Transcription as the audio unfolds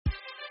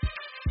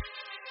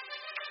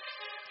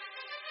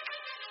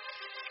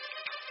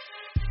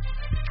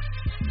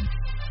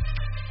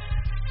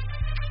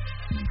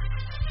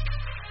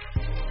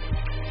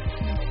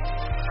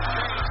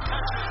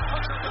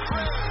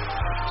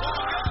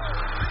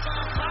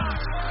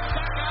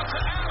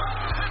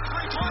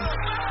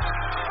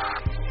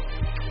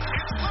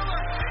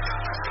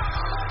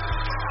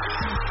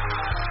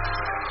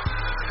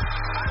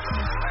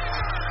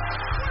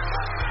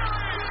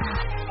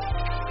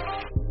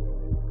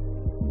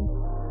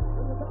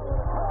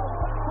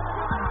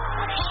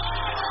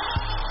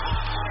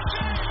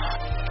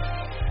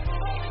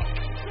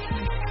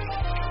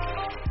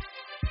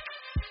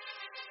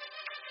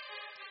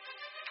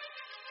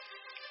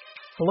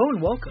Hello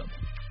and welcome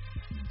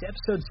to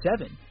episode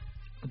 7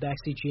 of the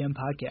Backseat GM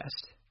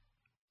podcast.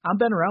 I'm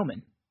Ben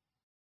Rauman.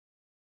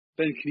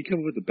 Ben, can you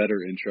come up with a better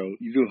intro?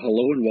 You do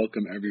hello and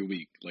welcome every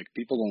week. Like,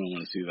 people don't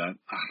want to see that.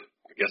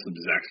 I guess I'm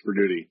Zach's for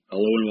duty.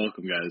 Hello and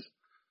welcome, guys.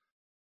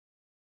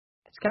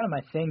 It's kind of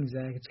my thing,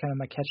 Zach. It's kind of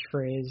my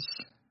catchphrase.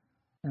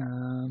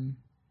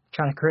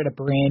 Trying to create a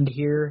brand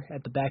here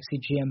at the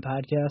Backseat GM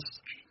podcast.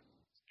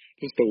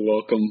 Just a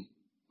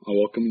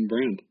welcoming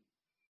brand.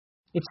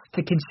 It's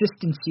the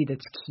consistency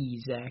that's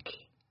key, Zach.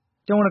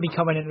 Don't want to be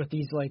coming in with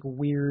these like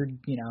weird,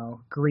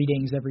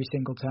 greetings every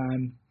single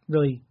time.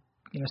 Really,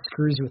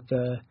 screws with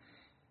the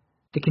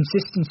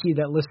consistency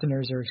that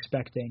listeners are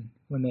expecting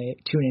when they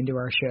tune into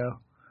our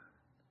show.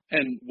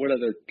 And what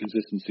other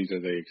consistencies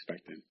are they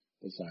expecting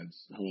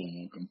besides hello and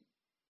welcome?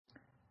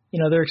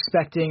 They're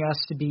expecting us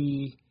to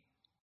be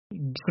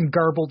some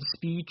garbled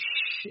speech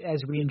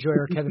as we enjoy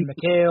our Kevin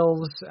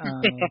McHale's,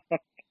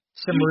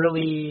 some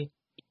really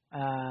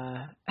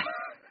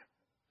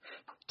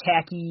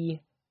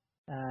tacky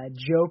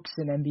jokes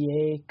and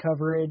NBA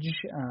coverage,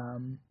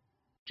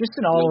 just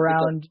an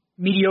all-around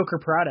mediocre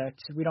product.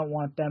 We don't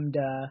want them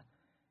to,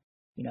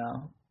 we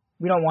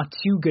don't want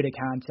too good a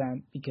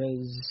content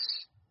because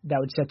that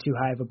would set too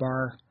high of a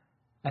bar,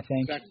 I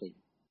think. Exactly.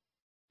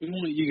 We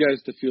want you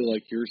guys to feel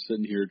like you're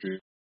sitting here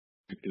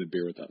drinking a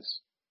beer with us.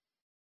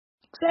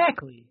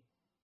 Exactly.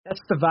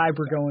 That's the vibe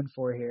we're going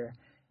for here.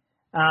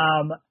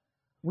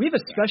 We have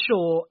a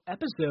special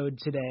episode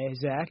today,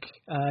 Zach.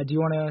 Do you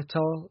want to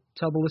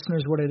tell the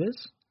listeners what it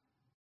is?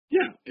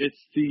 Yeah,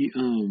 it's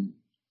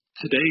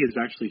today is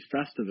actually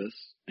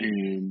Festivus,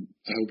 and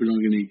I hope we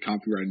don't get any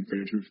copyright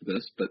infringement for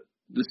this, but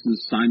this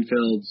is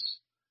Seinfeld's,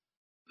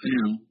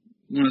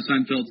 one of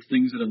Seinfeld's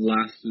things that have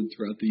lasted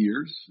throughout the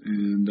years,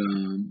 and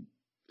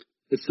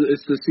it's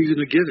the season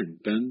of giving.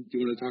 Ben, do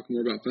you want to talk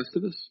more about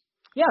Festivus?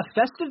 Yeah,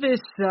 Festivus,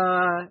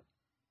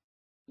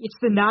 it's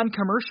the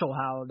non-commercial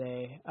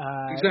holiday.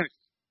 Exactly.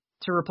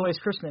 To replace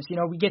Christmas.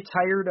 We get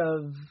tired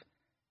of,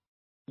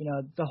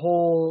 the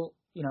whole,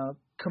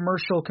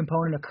 commercial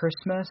component of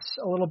Christmas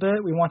a little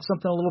bit. We want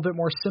something a little bit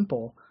more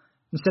simple.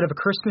 Instead of a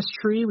Christmas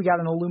tree, we got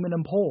an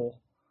aluminum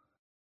pole.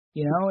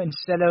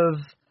 Instead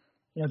of,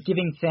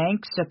 giving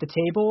thanks at the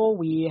table,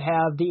 we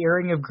have the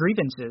airing of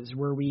grievances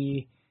where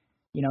we,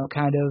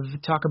 kind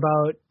of talk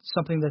about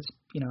something that's,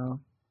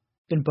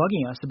 been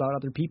bugging us about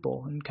other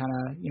people and kind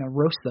of,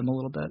 roast them a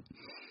little bit.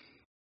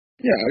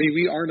 Yeah,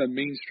 we aren't a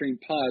mainstream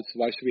pod, so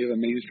why should we have a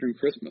mainstream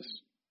Christmas?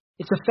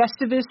 It's a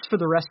Festivus for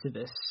the rest of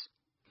us.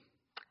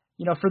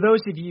 For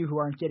those of you who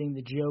aren't getting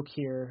the joke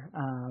here,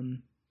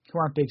 who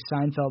aren't big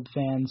Seinfeld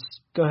fans,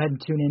 go ahead and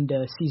tune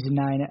into Season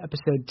 9,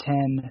 Episode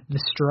 10, The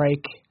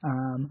Strike.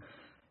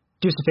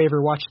 Do us a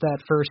favor, watch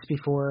that first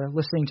before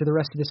listening to the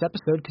rest of this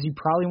episode, because you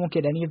probably won't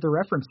get any of the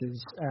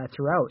references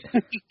throughout.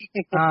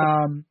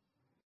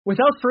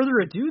 Without further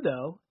ado,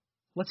 though,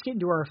 let's get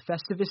into our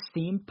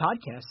Festivus-themed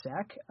podcast,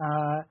 Zach.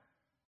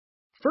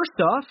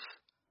 First off,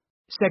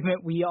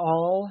 segment we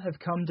all have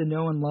come to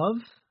know and love,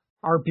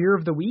 our beer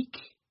of the week,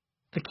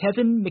 the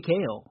Kevin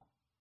McHale.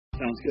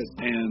 Sounds good.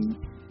 And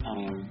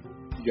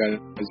you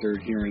guys are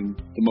hearing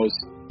the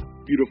most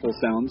beautiful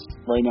sounds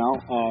right now.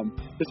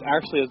 This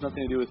actually has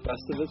nothing to do with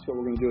Festivus, but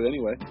we're going to do it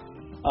anyway.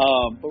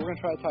 But we're going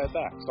to try to tie it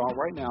back. So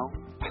right now,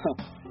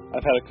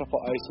 I've had a couple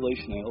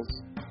isolation ales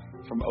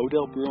from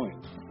Odell Brewing.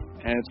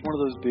 And it's one of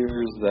those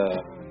beers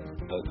that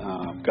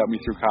got me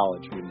through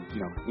college.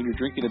 When you're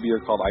drinking a beer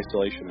called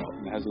Isolation Ale,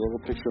 and it has a little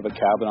picture of a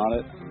cabin on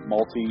it,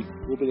 malty,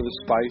 a little bit of a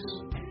spice,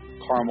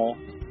 caramel.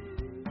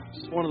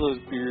 It's one of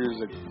those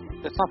beers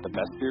that's not the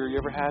best beer you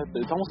ever had,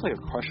 but it's almost like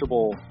a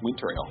crushable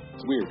winter ale.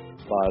 It's weird,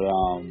 but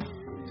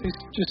it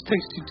just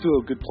takes you to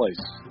a good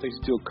place. It takes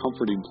you to a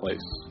comforting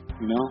place,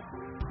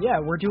 Yeah,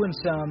 we're doing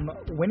some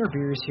winter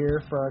beers here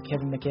for our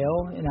Kevin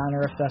McHale in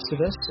honor of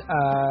Festivus.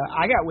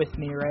 I got with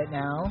me right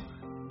now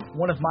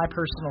one of my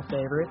personal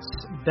favorites,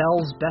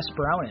 Bell's Best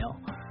Brown Ale.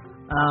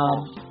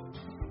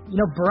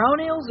 Brown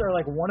ales are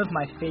like one of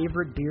my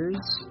favorite beers,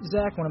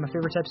 Zach, one of my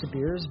favorite types of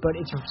beers, but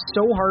it's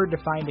so hard to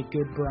find a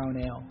good brown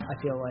ale,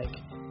 I feel like.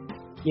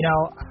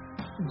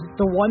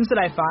 The ones that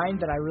I find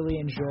that I really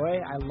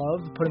enjoy, I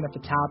love putting at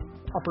the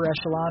upper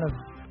echelon of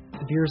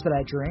the beers that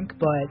I drink,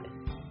 but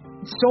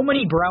so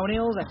many brown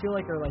ales I feel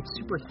like are like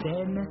super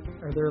thin,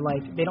 or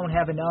they don't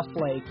have enough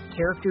like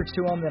character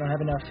to them, they don't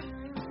have enough.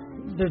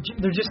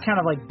 They're just kind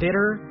of like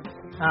bitter,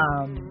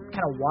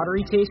 kind of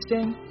watery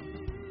tasting.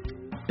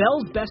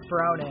 Bell's Best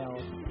Brown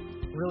Ale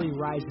really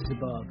rises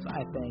above,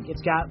 I think.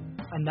 It's got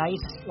a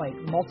nice like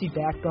malty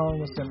backbone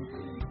with some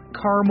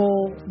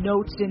caramel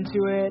notes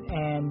into it,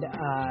 and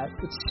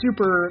it's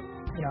super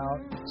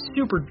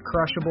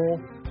crushable.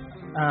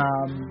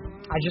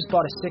 I just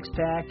bought a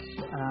 6-pack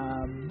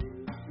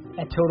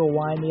at Total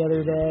Wine the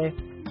other day.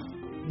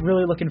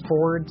 Really looking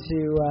forward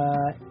to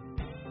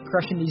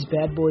crushing these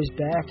bad boys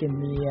back in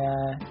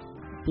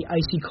the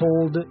icy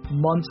cold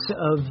months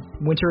of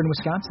winter in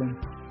Wisconsin.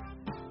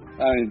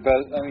 I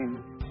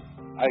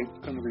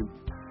couldn't agree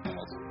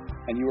more.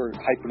 And you were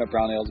hyping up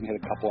brown ales, and we had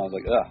a couple, and I was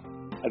like, ugh.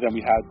 And then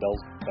we had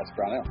Bell's best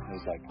brown ale. It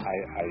was like,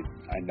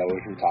 I know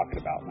what you're talking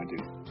about, my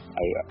dude.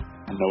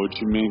 I know what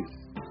you mean.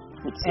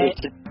 It's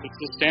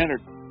a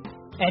standard.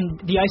 And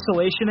the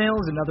Isolation Ale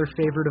is another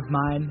favorite of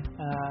mine.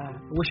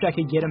 Wish I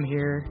could get them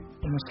here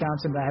in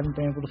Wisconsin, but I haven't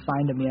been able to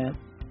find them yet.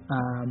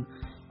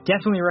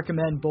 Definitely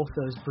recommend both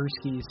those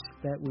brewskis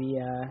that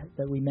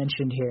we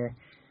mentioned here.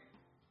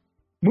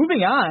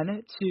 Moving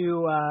on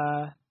to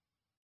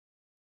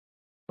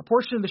a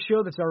portion of the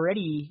show that's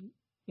already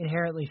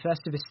inherently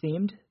Festivus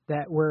themed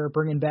that we're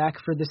bringing back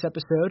for this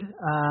episode.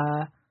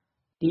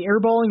 The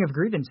airballing of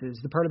grievances,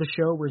 the part of the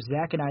show where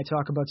Zach and I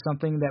talk about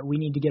something that we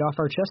need to get off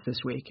our chest this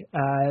week.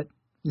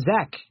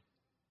 Zach,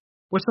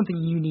 what's something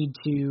you need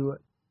to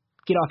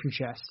get off your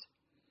chest?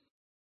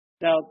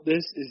 Now,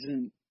 this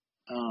isn't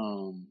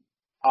a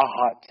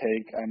hot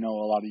take. I know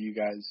a lot of you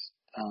guys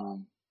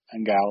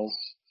and gals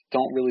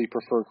don't really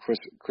prefer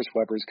Chris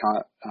Webber's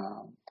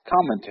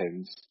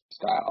commentating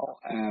style,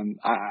 and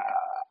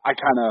I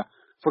kind of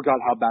forgot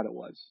how bad it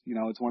was. You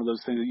know, it's one of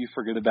those things that you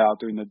forget about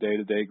during the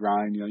day-to-day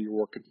grind. You know, you're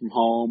working from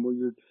home, or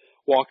you're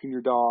walking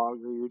your dog,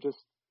 or you're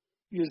just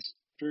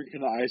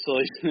drinking an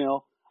Isolation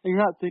Ale, and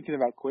you're not thinking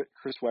about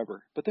Chris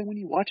Webber. But then when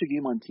you watch a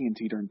game on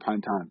TNT during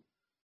prime time,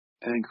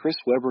 and then Chris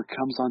Webber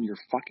comes on your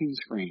fucking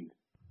screen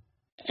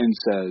and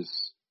says,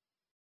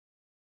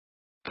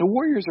 the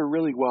Warriors are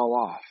really well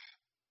off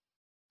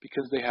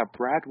because they have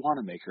Brad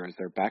Wanamaker as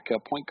their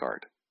backup point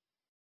guard.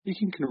 He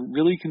can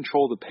really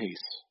control the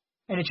pace.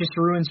 And it just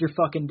ruins your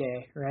fucking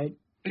day, right?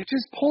 It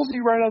just pulls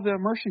you right out of the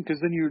immersion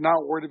because then you're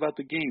not worried about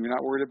the game. You're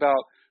not worried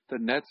about the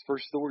Nets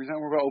versus the Warriors. You're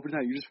not worried about opening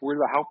night. You're just worried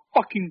about how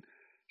fucking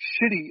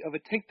shitty of a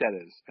take that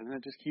is. And then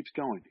it just keeps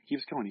going. It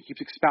keeps going. He keeps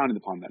expounding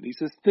upon that. And he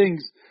says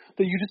things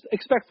that you just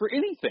expect for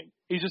anything.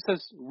 He just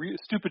says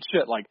stupid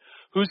shit like,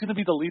 who's going to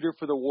be the leader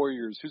for the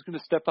Warriors? Who's going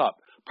to step up?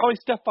 Probably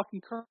Steph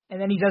fucking Curry.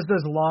 And then he does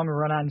those long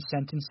run-on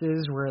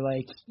sentences where,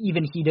 like,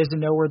 even he doesn't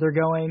know where they're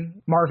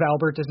going. Marv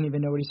Albert doesn't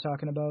even know what he's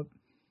talking about.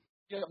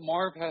 Yeah,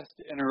 Marv has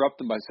to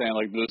interrupt him by saying,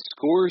 like, the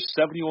score is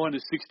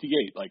 71-68.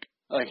 Like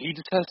he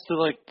just has to,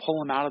 like,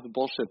 pull him out of the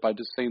bullshit by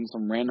just saying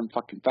some random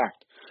fucking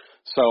fact.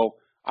 So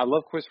I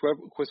love Chris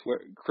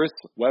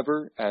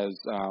Webber as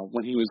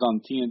when he was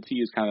on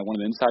TNT as kind of one of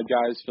the inside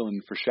guys filling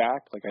in for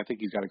Shaq. Like, I think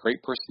he's got a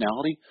great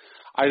personality.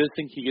 I just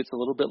think he gets a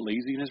little bit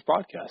lazy in his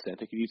broadcast. I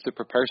think he needs to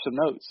prepare some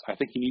notes. I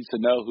think he needs to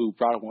know who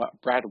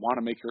Brad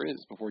Wanamaker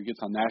is before he gets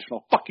on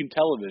national fucking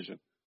television.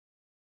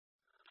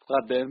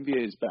 Glad the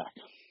NBA is back.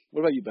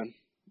 What about you, Ben?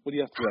 What do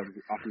you have to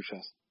get off your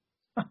chest?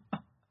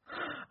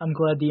 I'm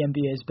glad the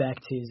NBA is back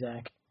too,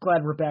 Zach.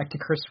 Glad we're back to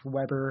Chris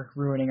Webber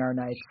ruining our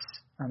nights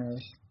on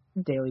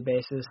a daily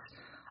basis.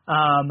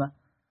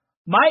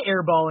 My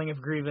airballing of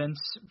grievance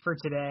for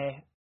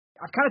today,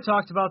 I've kind of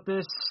talked about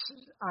this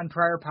on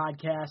prior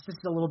podcasts. This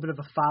is a little bit of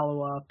a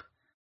follow-up.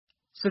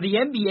 So the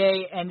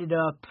NBA ended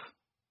up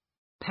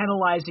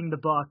penalizing the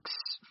Bucks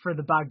for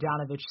the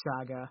Bogdanovich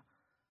saga.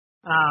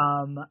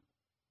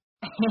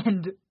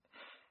 And,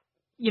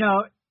 you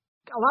know,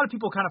 a lot of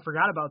people kind of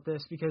forgot about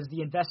this because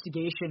the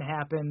investigation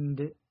happened,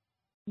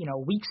 you know,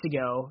 weeks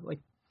ago, like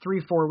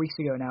 3-4 weeks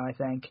ago now, I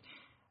think.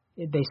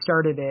 They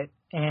started it,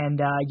 and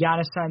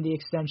Giannis signed the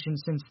extension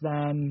since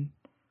then.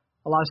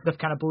 A lot of stuff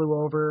kind of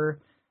blew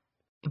over.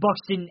 The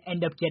Bucks didn't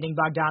end up getting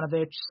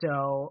Bogdanovich,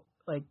 so,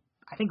 like,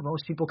 I think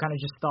most people kind of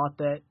just thought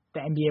that the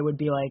NBA would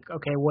be like,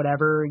 okay,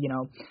 whatever, you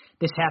know,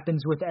 this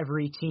happens with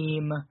every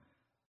team.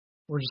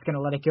 We're just going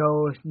to let it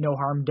go. No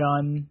harm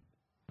done.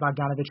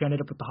 Bogdanovich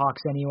ended up with the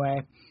Hawks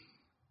anyway.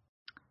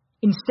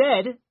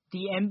 Instead,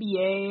 the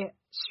NBA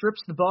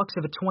strips the Bucks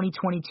of a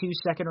 2022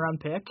 second-round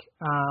pick.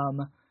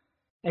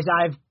 As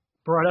I've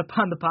brought up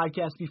on the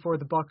podcast before,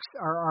 the Bucks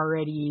are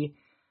already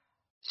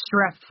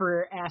strapped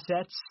for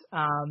assets.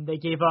 They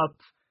gave up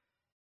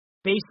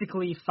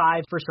basically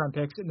 5 first-round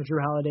picks in the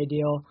Drew Holiday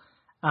deal.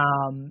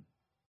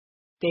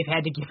 They've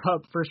had to give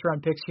up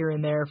first-round picks here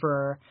and there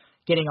for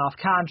getting off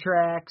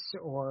contracts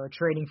or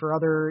trading for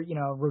other, you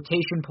know,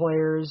 rotation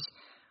players,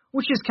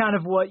 which is kind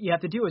of what you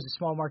have to do as a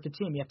small market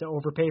team. You have to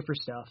overpay for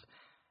stuff.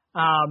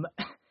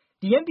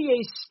 The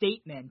NBA's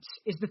statement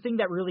is the thing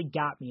that really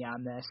got me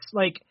on this.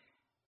 Like,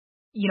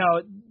 you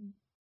know,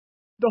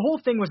 the whole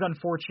thing was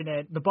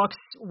unfortunate. The Bucks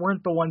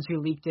weren't the ones who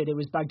leaked it. It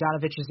was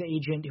Bogdanovich's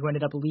agent who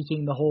ended up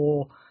leaking the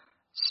whole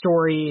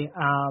story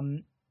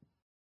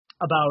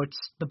about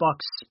the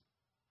Bucks,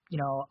 you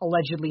know,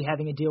 allegedly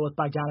having a deal with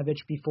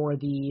Bogdanovich before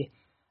the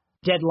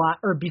deadline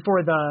or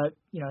before the,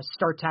 you know,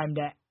 start time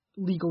to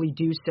legally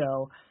do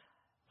so.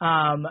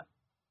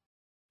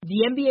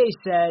 The NBA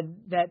said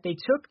that they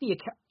took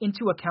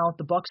into account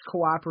the Bucks'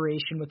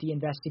 cooperation with the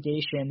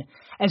investigation,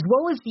 as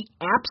well as the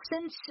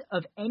absence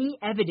of any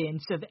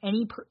evidence of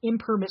any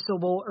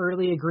impermissible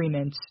early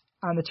agreement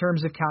on the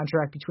terms of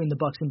contract between the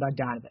Bucks and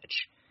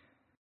Bogdanovich.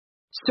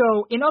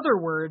 So, in other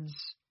words,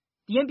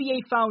 the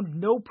NBA found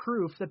no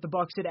proof that the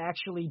Bucks had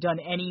actually done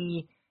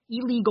any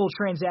illegal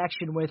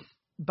transaction with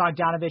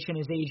Bogdanovich and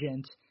his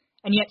agent,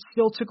 and yet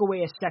still took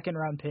away a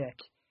second-round pick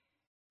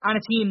on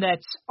a team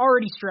that's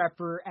already strapped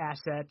for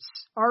assets,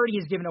 already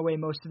has given away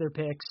most of their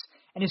picks,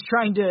 and is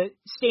trying to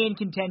stay in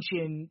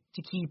contention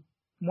to keep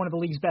one of the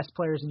league's best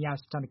players in Giannis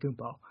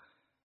Antetokounmpo.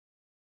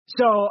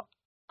 So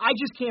I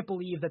just can't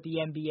believe that the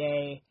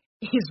NBA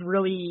is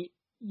really,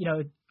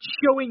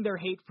 showing their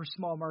hate for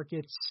small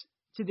markets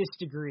to this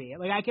degree.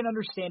 Like, I can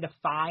understand a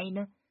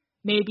fine,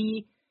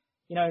 maybe,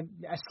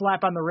 a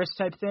slap on the wrist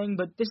type thing,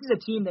 but this is a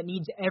team that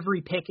needs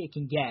every pick it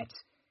can get,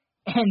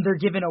 and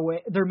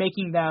they're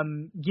making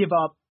them give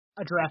up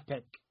a draft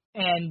pick.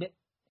 And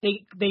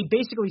they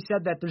basically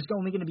said that there's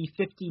only going to be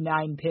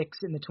 59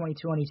 picks in the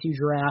 2022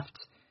 draft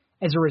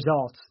as a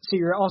result. So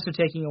you're also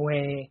taking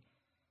away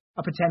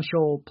a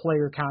potential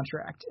player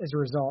contract as a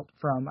result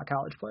from a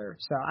college player.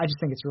 So I just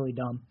think it's really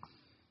dumb.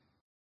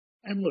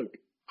 And look,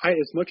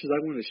 as much as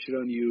I want to shit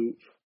on you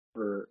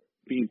for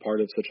being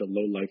part of such a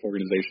low-life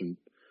organization,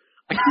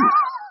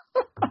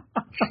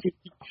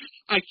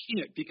 I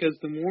can't, because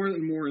the more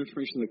and more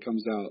information that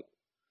comes out,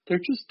 they're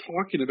just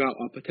talking about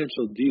a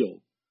potential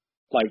deal,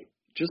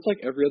 just like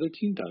every other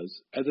team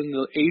does. And then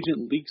the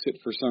agent leaks it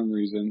for some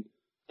reason.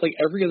 Like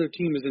every other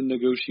team is in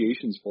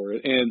negotiations for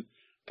it, and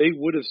they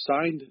would have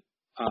signed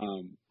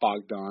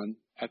Bogdan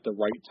at the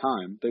right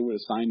time. They would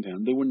have signed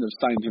him. They wouldn't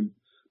have signed him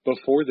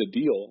before the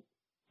deal.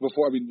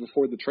 Before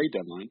the trade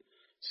deadline.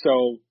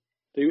 So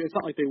it's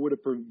not like they would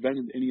have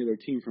prevented any other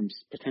team from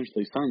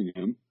potentially signing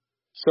him.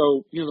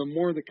 So, the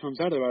more that comes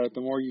out about it,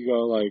 the more you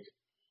go,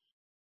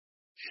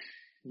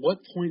 what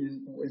point is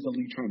the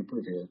league trying to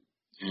prove here?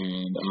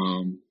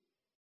 And,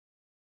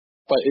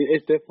 but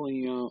it's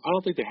definitely, I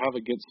don't think they have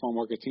against small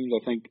market teams.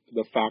 I think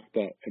the fact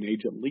that an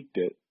agent leaked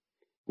it,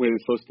 when it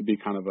was supposed to be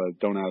kind of a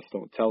don't ask,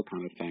 don't tell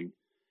kind of thing,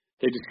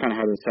 they just kind of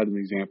had to set an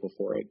example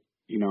for it,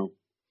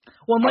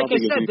 Well, and like I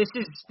said,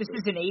 this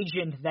is an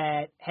agent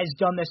that has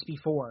done this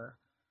before.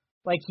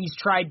 Like, he's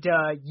tried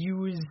to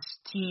use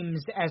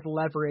teams as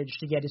leverage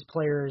to get his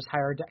players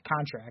higher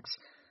contracts.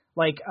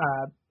 Like,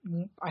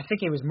 I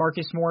think it was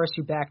Marcus Morris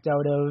who backed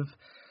out of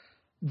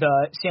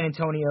the San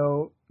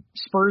Antonio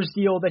Spurs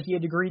deal that he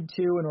had agreed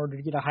to in order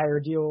to get a higher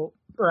deal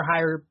or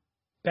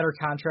better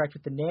contract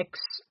with the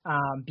Knicks.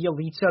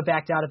 Bielitsa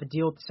backed out of a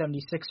deal with the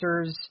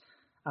 76ers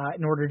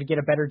in order to get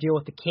a better deal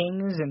with the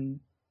Kings, and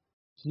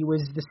he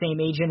was the same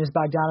agent as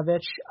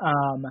Bogdanovich.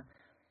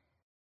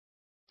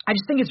 I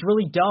just think it's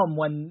really dumb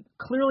when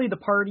clearly the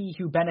party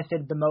who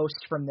benefited the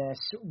most from this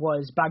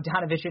was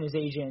Bogdanovich and his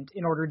agent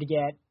in order to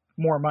get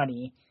more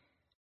money.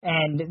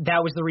 And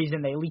that was the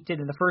reason they leaked it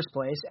in the first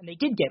place. And they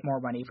did get more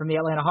money from the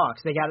Atlanta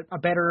Hawks. They got a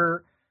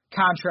better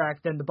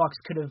contract than the Bucks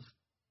could have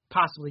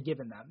possibly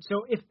given them.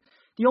 So if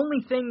the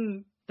only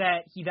thing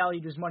that he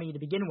valued was money to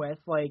begin with,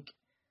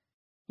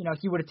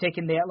 he would have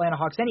taken the Atlanta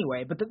Hawks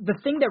anyway. But the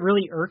thing that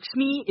really irks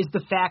me is the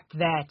fact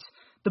that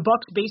the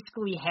Bucks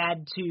basically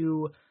had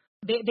to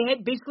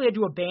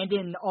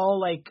abandon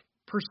all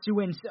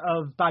pursuance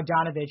of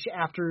Bogdanovich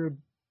after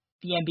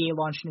the NBA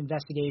launched an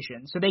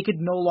investigation. So they could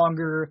no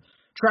longer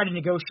try to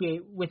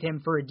negotiate with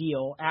him for a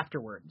deal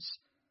afterwards.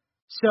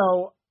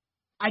 So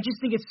I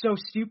just think it's so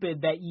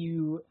stupid that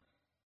you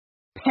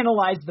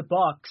penalize the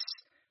Bucks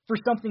for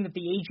something that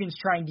the agent's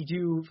trying to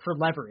do for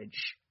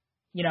leverage,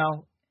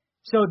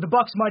 So the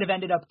Bucks might have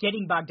ended up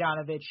getting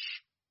Bogdanovich,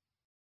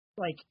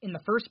 in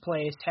the first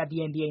place, had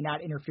the NBA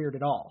not interfered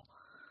at all.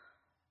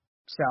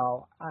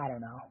 So I don't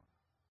know.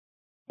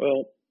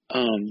 Well,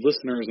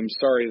 listeners, I'm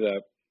sorry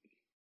that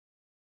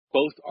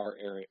both our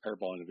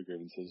airballing of the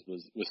grievances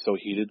was so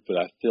heated, but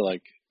I feel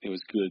like it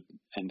was good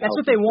and that's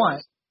what they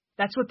want.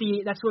 That's what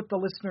the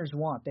listeners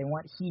want. They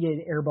want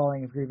heated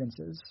airballing of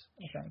grievances.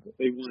 I think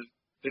they want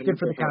good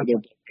for the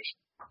content.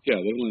 They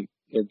want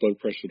their blood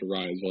pressure to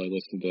rise while they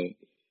listen to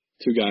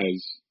two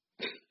guys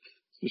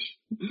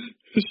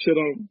shit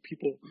on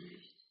people.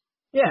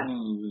 Yeah.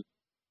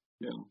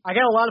 Yeah. I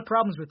got a lot of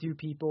problems with you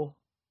people,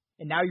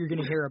 and now you're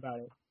going to hear about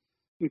it.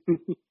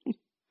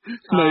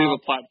 Now you have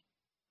a platform.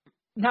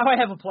 Now I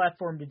have a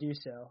platform to do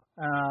so.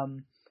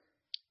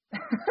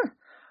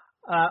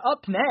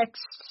 Up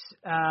next,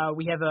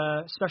 we have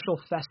a special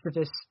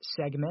Festivus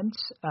segment,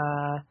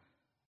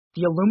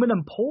 the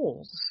aluminum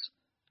poles.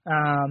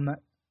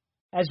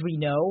 As we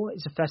know,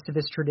 is a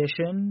Festivus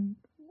tradition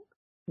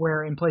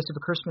where in place of a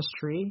Christmas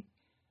tree,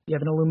 you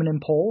have an aluminum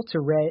pole to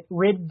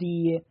rid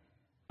the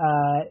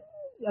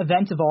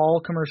event of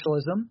all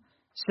commercialism.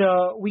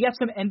 So we got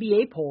some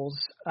NBA polls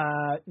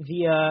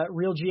via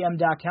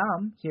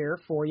RealGM.com here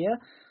for you.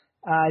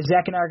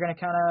 Zach and I are going to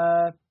kind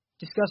of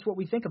discuss what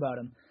we think about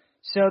them.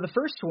 So the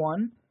first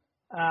one,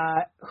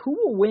 who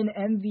will win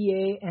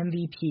NBA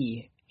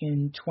MVP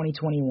in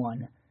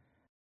 2021?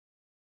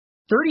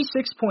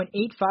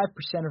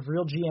 36.85% of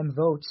RealGM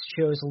votes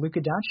chose Luka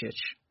Doncic.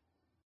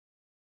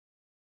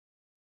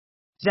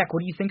 Zach,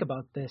 what do you think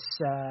about this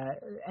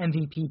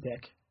MVP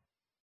pick?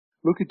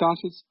 Luka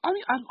Doncic, I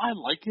mean, I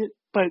like it,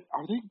 but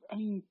are they? I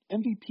mean,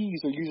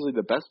 MVPs are usually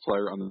the best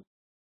player on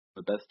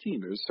the best team.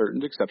 There's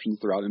certain exceptions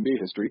throughout NBA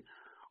history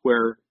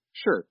where,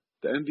 sure,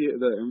 the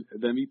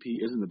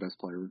MVP isn't the best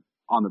player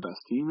on the best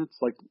team. It's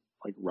like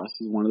Russ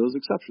is one of those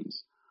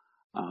exceptions.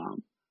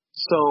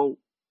 So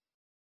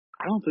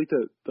I don't think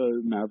that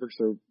the Mavericks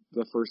are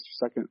the first,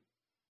 second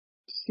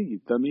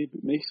seed. That may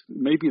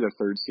be the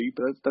third seed,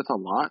 but that's a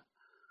lot.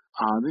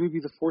 They may be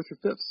the fourth or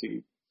fifth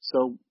seed.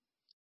 So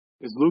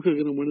is Luka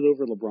going to win it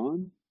over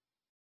LeBron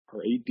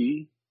or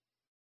AD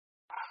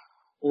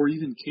or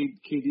even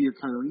KD or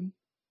Kyrie?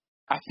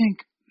 I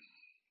think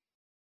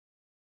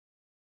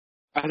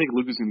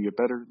Luka's going to get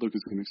better.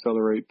 Luka's going to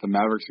accelerate. The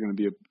Mavericks are going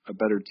to be a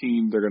better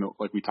team. They're going to,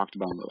 like we talked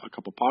about a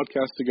couple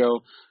podcasts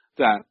ago,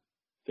 that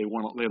they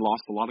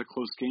lost a lot of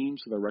close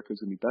games, so their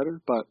record's going to be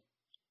better. But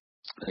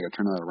they got to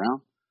turn that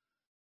around.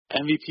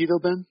 MVP though,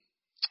 Ben,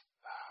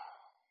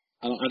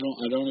 I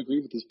don't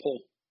agree with this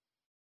poll.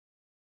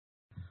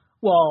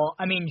 Well,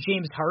 I mean,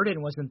 James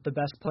Harden wasn't the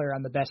best player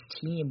on the best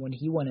team when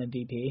he won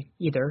MVP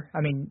either.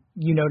 I mean,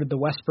 you noted the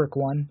Westbrook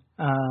one.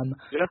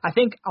 Yeah. I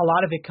think a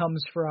lot of it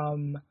comes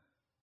from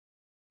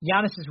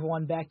Giannis has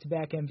won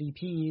back-to-back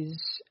MVPs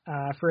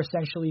for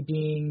essentially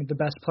being the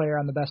best player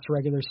on the best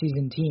regular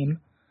season team.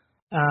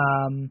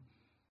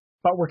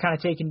 But we're kind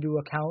of taking into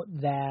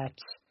account that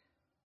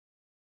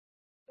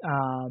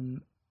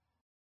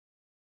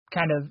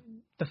kind of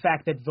the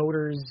fact that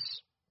voters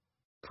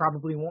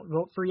probably won't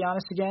vote for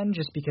Giannis again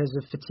just because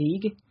of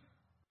fatigue.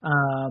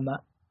 I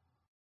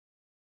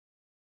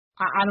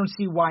don't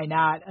see why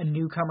not. A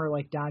newcomer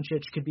like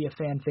Doncic could be a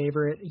fan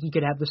favorite. He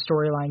could have the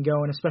storyline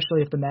going,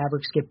 especially if the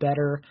Mavericks get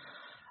better.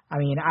 I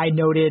mean, I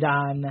noted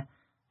on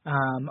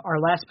our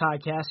last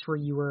podcast where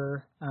you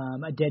were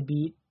a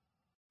deadbeat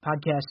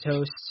podcast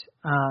host,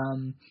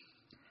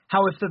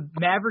 how if the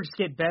Mavericks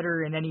get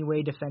better in any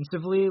way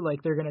defensively,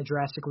 like they're going to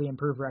drastically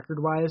improve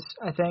record-wise,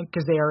 I think,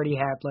 because they already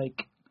had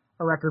like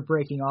a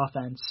record-breaking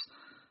offense.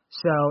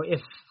 So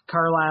if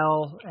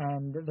Carlisle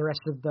and the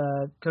rest of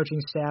the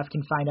coaching staff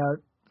can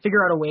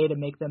figure out a way to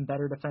make them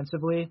better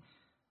defensively,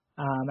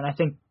 and I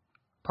think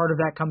part of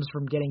that comes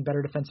from getting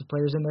better defensive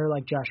players in there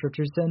like Josh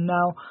Richardson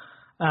now,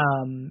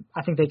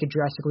 I think they could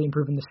drastically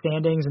improve in the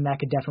standings, and that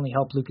could definitely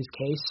help Luka's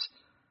case,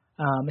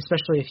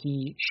 especially if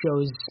he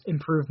shows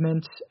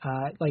improvement.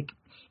 Like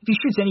if he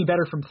shoots any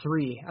better from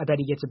three, I bet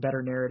he gets a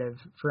better narrative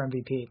for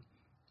MVP.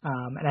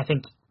 And I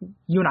think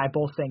you and I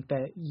both think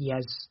that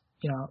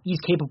he's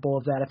capable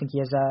of that. I think he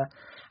has a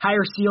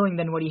higher ceiling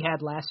than what he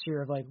had last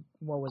year of 31%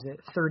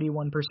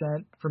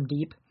 from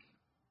deep.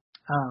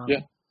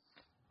 Yeah.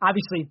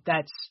 Obviously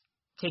that's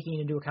taking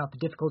into account the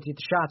difficulty of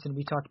the shots, and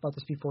we talked about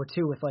this before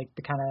too with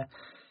it's kind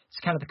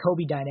of the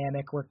Kobe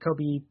dynamic where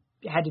Kobe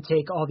had to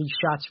take all these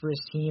shots for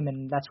his team,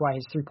 and that's why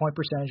his 3-point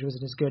percentage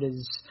wasn't as good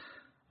as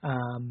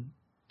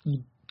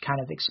you'd kind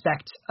of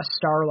expect a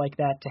star like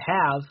that to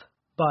have.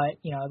 But,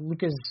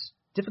 Luka's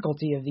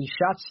difficulty of these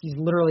shots, he's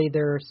literally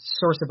their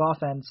source of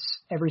offense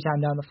every time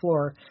down the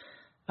floor.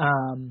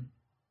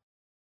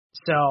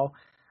 So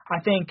I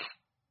think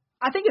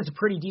it's a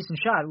pretty decent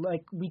shot.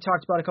 Like we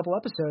talked about a couple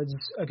episodes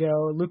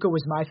ago, Luka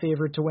was my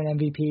favorite to win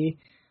MVP.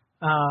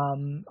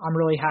 I'm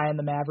really high on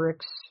the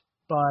Mavericks,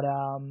 but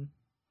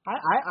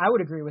I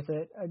would agree with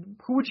it.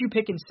 Who would you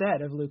pick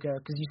instead of Luka?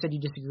 Because you said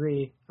you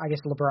disagree. I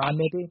guess LeBron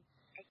maybe?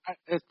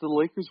 If the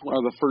Lakers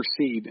are the first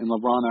seed and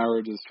LeBron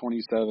averages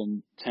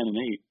 27, 10, and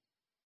 8,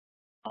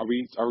 are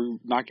we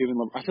not giving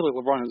LeBron? I feel like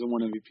LeBron hasn't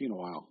won MVP in a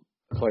while.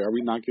 Like, are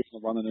we not giving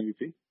LeBron an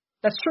MVP?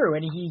 That's true,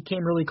 and he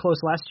came really close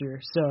last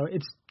year, so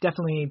it's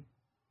definitely.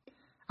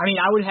 I mean,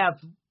 I would have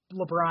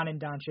LeBron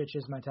and Doncic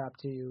as my top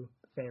two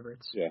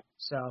favorites. Yeah.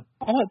 So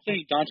I'm not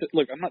saying Doncic.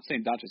 Look, I'm not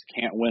saying Doncic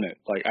can't win it.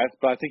 But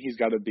I think he's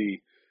got to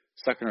be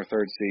second or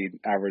third seed,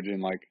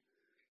 averaging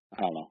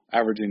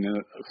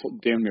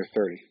damn near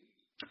 30.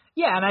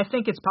 Yeah, and I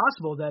think it's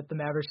possible that the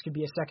Mavericks could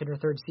be a second or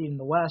third seed in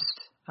the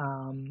West. I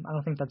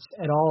don't think that's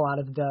at all out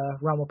of the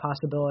realm of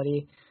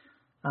possibility.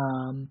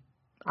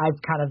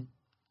 I've kind of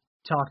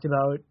talked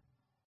about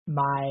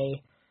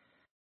my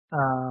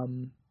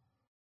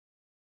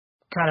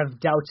kind of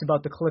doubts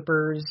about the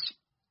Clippers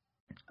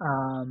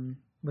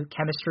with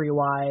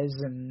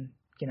chemistry-wise, and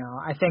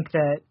I think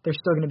that they're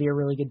still going to be a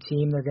really good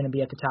team. They're going to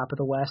be at the top of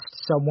the West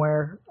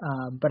somewhere,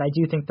 but I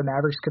do think the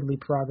Mavericks could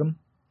leapfrog them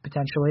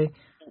potentially.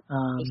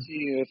 We'll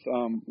see if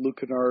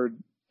Luka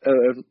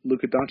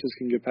Doncic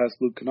can get past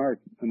Luke Kennard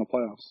in the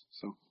playoffs.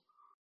 So.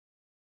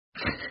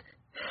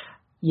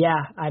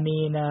 Yeah, I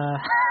mean,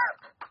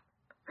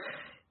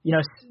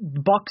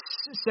 Bucks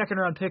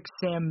second-round pick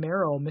Sam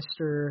Merrill,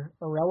 Mr.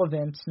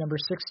 Irrelevant, number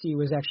 60,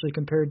 was actually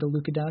compared to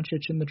Luka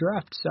Doncic in the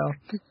draft. So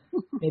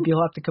maybe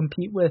he'll have to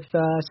compete with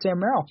Sam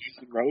Merrill.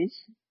 Jason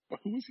Rose?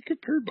 Who was he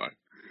compared by?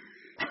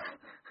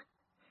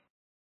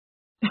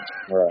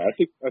 All right,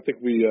 I think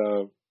we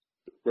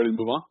ready to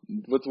move on.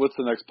 What's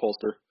the next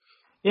pollster?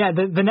 Yeah,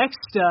 the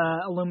next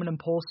aluminum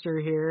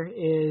pollster here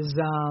is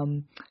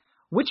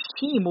which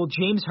team will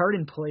James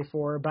Harden play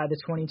for by the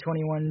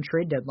 2021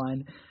 trade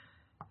deadline?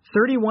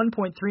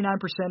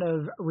 31.39%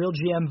 of Real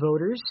GM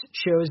voters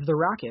chose the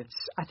Rockets.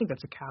 I think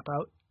that's a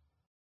cop-out.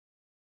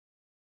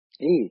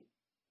 Ooh,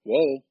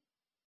 whoa.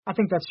 I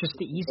think that's just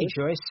the easy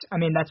choice. I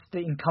mean, that's the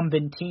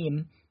incumbent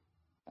team.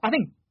 I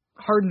think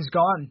Harden's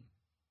gone.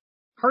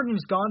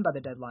 Harden's gone by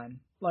the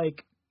deadline.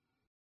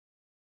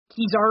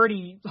 He's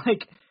already,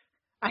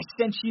 I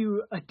sent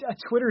you a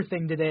Twitter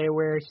thing today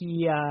where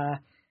he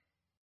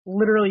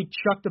literally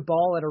chucked the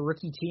ball at a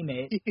rookie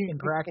teammate in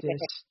practice.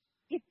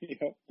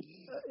 Yeah.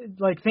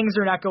 Like, things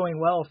are not going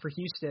well for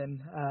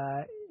Houston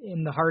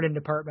in the Harden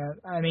department.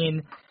 I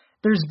mean,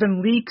 there's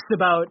been leaks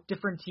about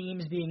different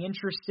teams being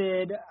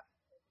interested.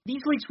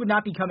 These leaks would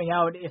not be coming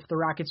out if the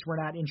Rockets were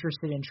not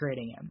interested in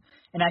trading him.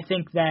 And I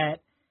think that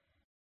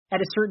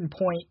at a certain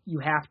point, you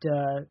have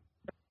to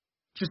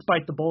just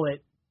bite the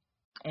bullet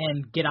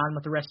and get on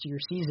with the rest of your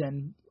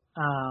season.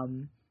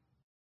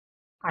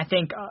 I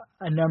think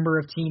a number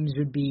of teams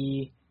would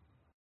be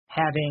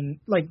having,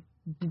 like,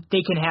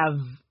 they can have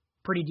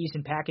pretty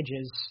decent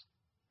packages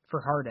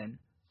for Harden.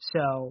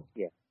 So,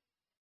 yeah.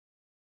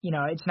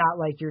 It's not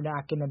like you're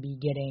not going to be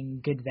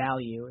getting good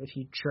value if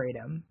you trade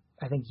him.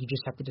 I think you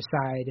just have to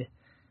decide,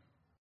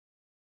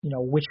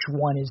 which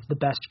one is the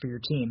best for your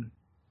team.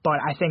 But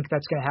I think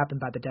that's going to happen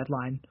by the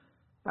deadline.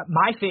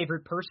 My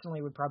favorite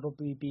personally would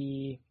probably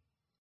be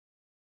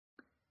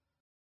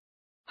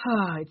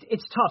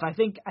it's tough. I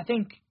think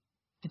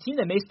the team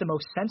that makes the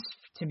most sense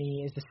to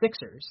me is the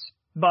Sixers.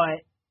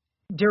 But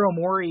Daryl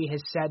Morey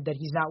has said that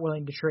he's not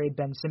willing to trade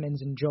Ben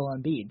Simmons and Joel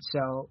Embiid.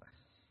 So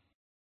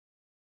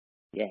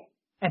yeah.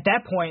 At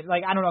that point,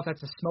 like, I don't know if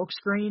that's a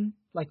smokescreen.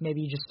 Like,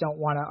 maybe you just don't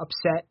want to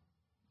upset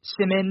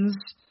Simmons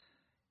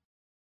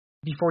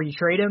before you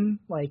trade him.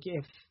 Like,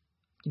 if,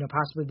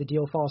 possibly the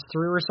deal falls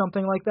through or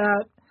something like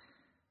that.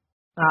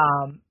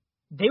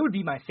 They would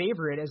be my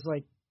favorite as,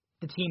 like,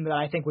 the team that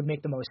I think would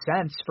make the most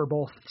sense for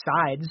both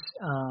sides.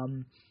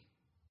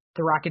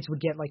 The Rockets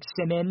would get, like,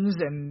 Simmons,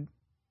 and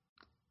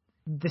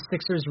the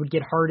Sixers would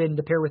get Harden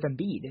to pair with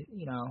Embiid,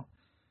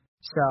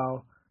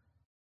 So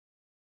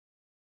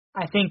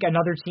I think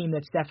another team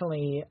that's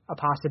definitely a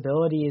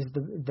possibility is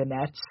the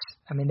Nets.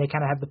 I mean, they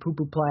kind of have the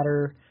poo-poo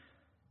platter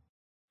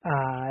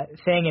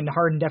thing, and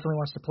Harden definitely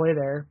wants to play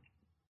there.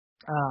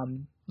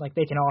 Like,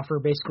 they can offer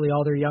basically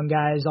all their young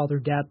guys, all their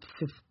depth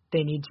if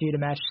they need to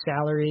match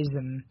salaries,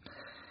 and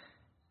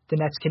the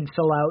Nets can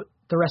fill out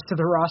the rest of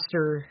the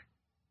roster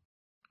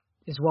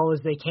as well as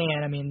they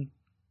can. I mean,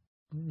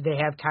 they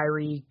have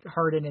Kyrie,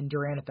 Harden, and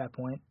Durant at that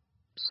point.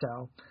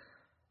 So,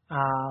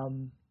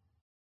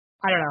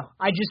 I don't know.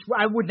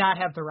 I would not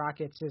have the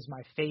Rockets as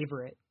my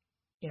favorite.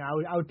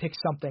 I would pick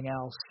something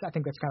else. I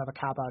think that's kind of a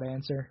cop-out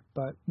answer.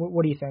 But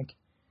what do you think?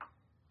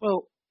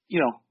 Well,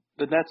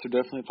 the Nets are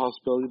definitely a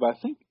possibility, but I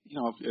think,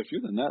 if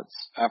you're the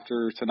Nets,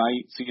 after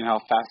tonight, seeing how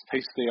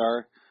fast-paced they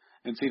are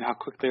and seeing how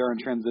quick they are in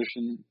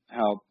transition,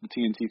 how the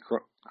TNT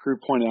crew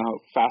pointed out how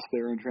fast they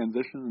are in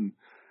transition, and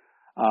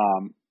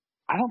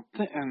I don't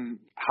think, and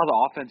how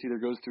the offense either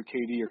goes through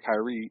KD or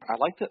Kyrie, I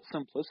like that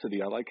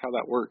simplicity. I like how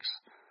that works.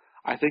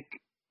 I think,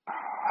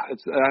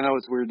 I know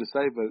it's weird to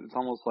say, but it's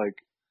almost like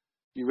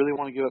you really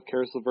want to give up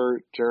Karis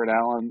LeVert, Jared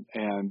Allen,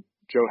 and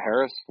Joe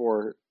Harris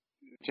for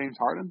James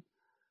Harden?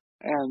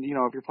 And,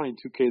 if you're playing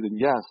 2K, then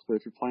yes, but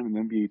if you're playing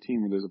an NBA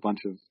team where there's a bunch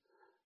of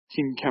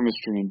team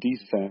chemistry and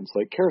defense,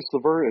 like Karis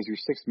LeVert as your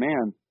sixth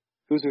man,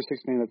 who's their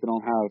sixth man that they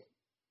don't have,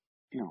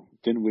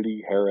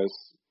 Dinwiddie, Harris,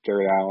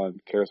 Jared Allen,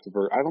 Karis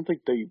LeVert? I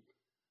think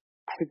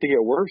they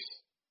get worse,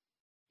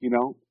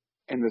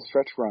 in the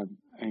stretch run,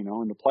 in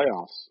the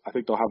playoffs. I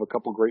think they'll have a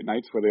couple great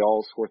nights where they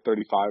all score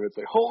 35. It's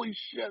like, holy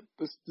shit,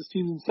 this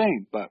team's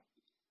insane. But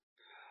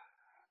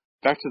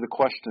back to the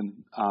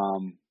question,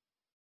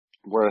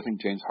 where I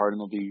think James Harden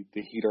will be,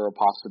 the Heat are a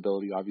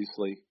possibility,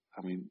 obviously.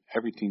 I mean,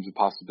 every team's a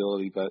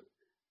possibility, but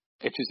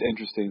it's just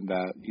interesting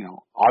that,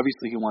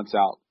 obviously he wants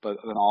out, but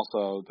then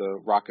also the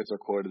Rockets are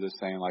quoted as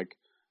saying, like,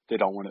 they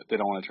don't want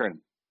to trade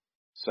him.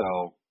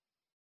 So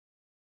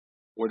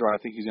where do I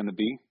think he's going to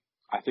be?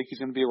 I think he's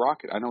going to be a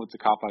Rocket. I know it's a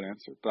cop-out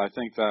answer, but I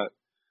think that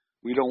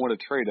we don't want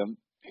to trade him.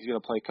 He's going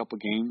to play a couple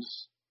games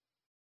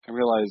and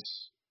realize,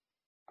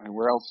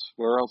 where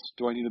else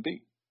do I need to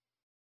be?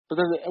 But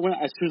then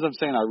as soon as I'm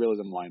saying, I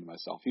realize I'm lying to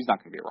myself. He's not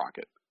going to be a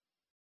Rocket.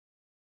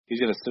 He's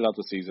going to sit out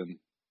the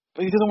season.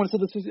 But he doesn't want to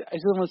sit the season.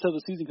 He doesn't want to sit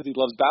the season because he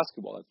loves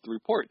basketball. That's the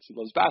reports. He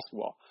loves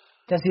basketball.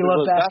 Does he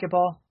love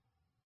basketball?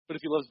 But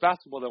if he loves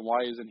basketball, then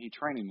why isn't he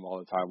training all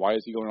the time? Why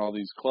is he going to all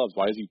these clubs?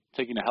 Why is he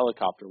taking a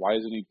helicopter? Why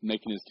isn't he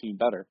making his team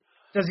better?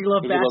 Does he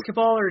love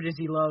basketball, or does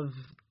he love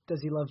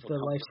the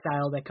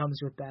lifestyle that comes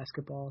with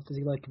basketball? Does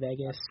he like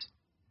Vegas?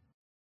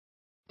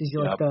 Does he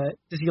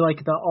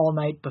like the all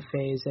night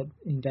buffets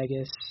in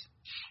Vegas?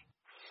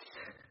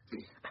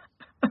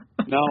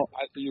 No,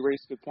 you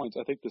raised good points.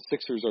 I think the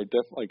Sixers are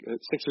definitely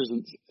Sixers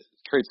and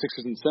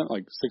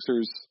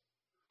Sixers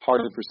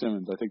Harden for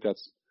Simmons. I think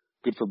that's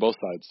good for both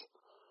sides.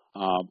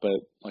 But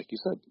like you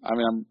said,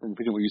 I'm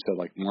repeating what you said.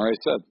 Like Murray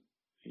said,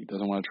 he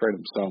doesn't want to trade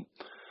him. So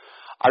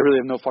I really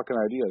have no fucking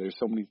idea. There's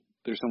so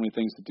many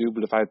things to do.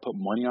 But if I had put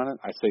money on it,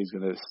 I'd say he's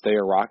going to stay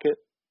a Rocket.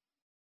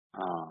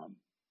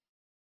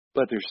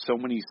 But there's so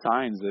many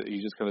signs that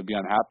he's just going to be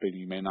unhappy and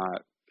he may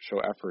not show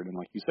effort. And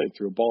like you said,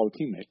 threw a ball at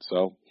a teammate.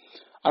 So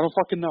I don't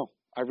fucking know.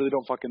 I really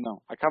don't fucking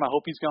know. I kind of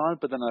hope he's gone,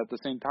 but then at the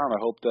same time, I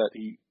hope that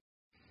he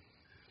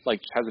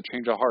has a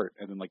change of heart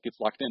and then gets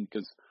locked in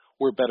because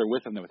we're better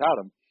with him than without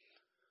him.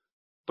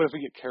 But if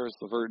we get Karis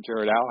LeVert,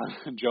 Jared Allen,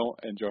 and Joe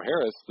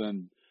Harris,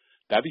 then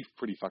that'd be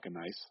pretty fucking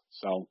nice.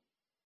 So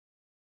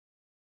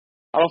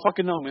I don't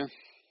fucking know, man.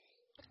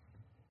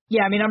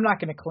 Yeah, I mean, I'm not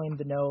going to claim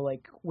to know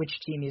like which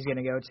team he's going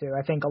to go to.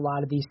 I think a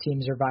lot of these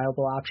teams are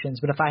viable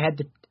options, but if I had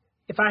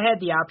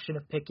the option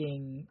of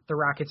picking the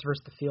Rockets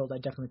versus the Field,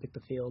 I'd definitely pick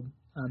the Field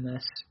on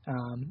this.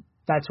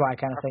 That's why I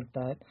kind of think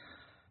that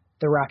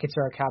the Rockets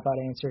are a cop-out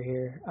answer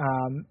here.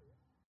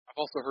 I've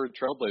also heard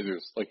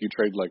Trailblazers, like you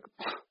trade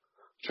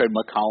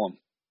McCollum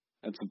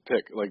and some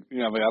pick. Like, I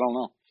don't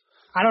know.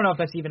 I don't know if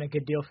that's even a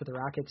good deal for the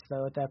Rockets,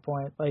 though, at that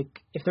point.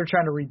 Like, if they're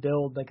trying to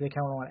rebuild, like, they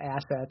kind of want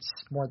assets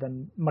more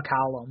than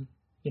McCollum.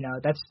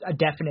 That's a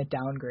definite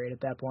downgrade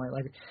at that point.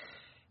 Like, at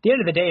the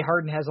end of the day,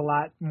 Harden has a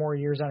lot more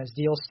years on his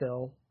deal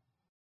still.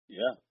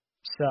 Yeah.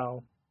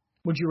 So,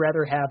 would you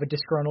rather have a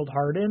disgruntled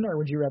Harden, or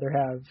would you rather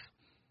have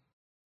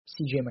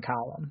C.J.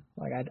 McCollum?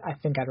 Like, I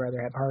think I'd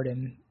rather have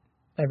Harden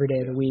every day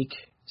of the week.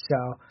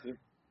 So,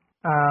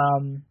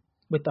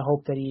 with the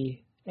hope that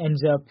he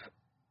ends up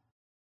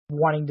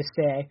wanting to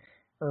stay,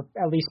 or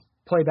at least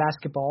play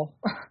basketball.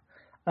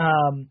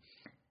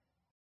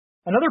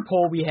 Another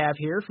poll we have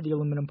here for the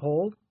aluminum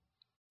poll: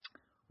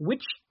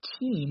 which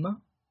team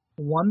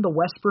won the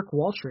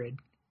Westbrook-Wall trade?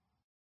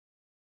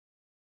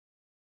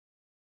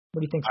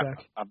 What do you think,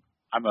 Zach?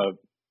 I'm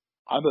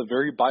a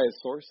very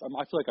biased source.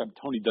 I feel like I'm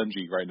Tony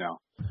Dungy right now.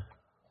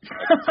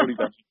 Like Tony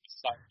Dungy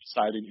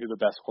deciding who the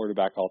best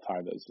quarterback all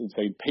time is, and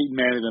saying Peyton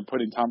Manning and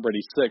putting Tom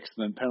Brady sixth,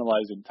 and then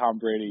penalizing Tom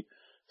Brady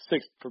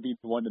sixth for being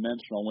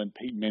one-dimensional when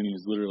Peyton Manning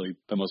is literally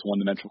the most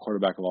one-dimensional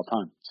quarterback of all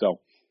time.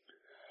 So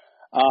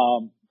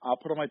I'll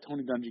put on my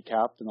Tony Dungy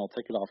cap, and I'll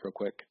take it off real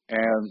quick.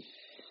 And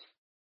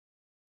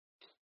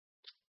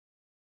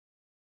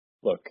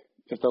look,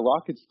 if the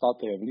Rockets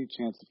thought they have any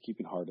chance of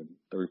keeping Harden,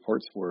 the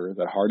reports were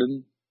that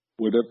Harden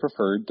would have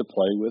preferred to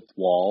play with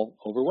Wall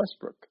over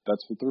Westbrook.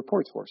 That's what the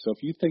reports were. So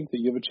if you think that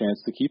you have a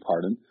chance to keep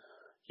Harden,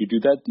 you do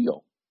that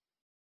deal.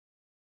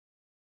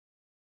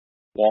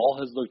 Wall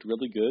has looked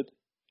really good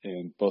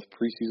in both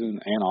preseason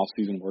and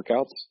off-season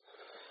workouts.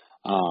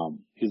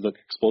 He's looked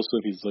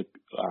explosive. He's looked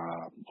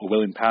a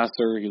willing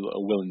passer. He's a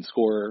willing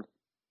scorer.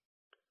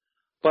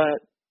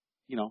 But,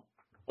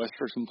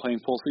 Westbrook's been playing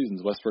full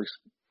seasons. Westbrook's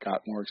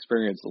got more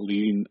experience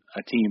leading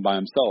a team by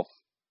himself.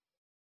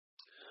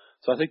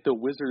 So I think the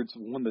Wizards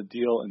won the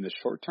deal in the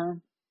short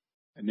term,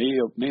 and they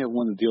may have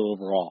won the deal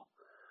overall.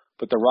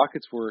 But the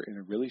Rockets were in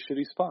a really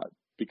shitty spot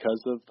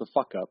because of the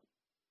fuck-up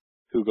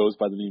who goes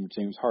by the name of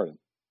James Harden.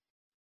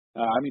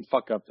 I mean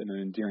fuck up in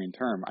an endearing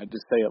term. I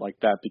just say it like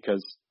that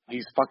because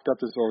he's fucked up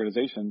this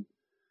organization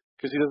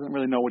because he doesn't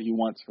really know what he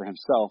wants for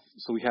himself,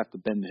 so we have to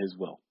bend to his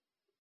will.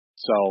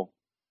 So,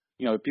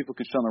 people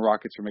can shun the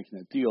Rockets for making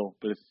that deal,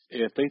 but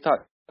if they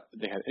thought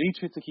they had any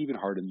chance of keeping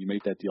Harden, you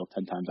make that deal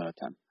 10 times out of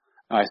 10.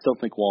 Now, I still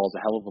think Wall is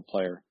a hell of a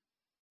player,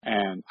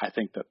 and I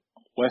think that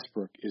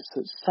Westbrook is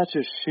such a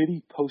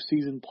shitty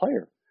postseason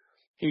player.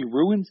 He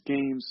ruins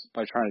games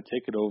by trying to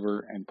take it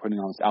over and putting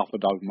on this alpha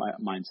dog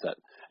mindset.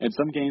 In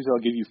some games, they'll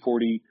give you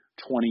 40,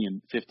 20,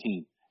 and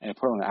 15 and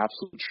put on an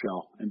absolute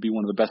show and be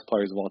one of the best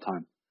players of all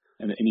time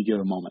in any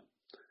given moment.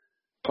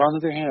 But on the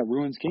other hand, it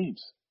ruins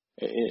games.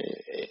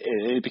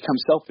 It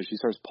becomes selfish. He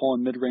starts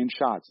pulling mid-range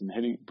shots and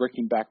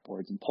bricking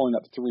backboards and pulling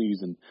up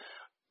threes and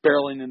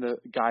barreling into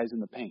guys in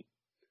the paint.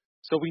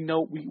 So we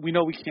know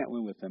we can't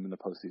win with him in the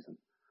postseason.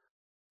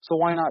 So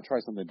why not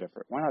try something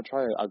different? Why not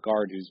try a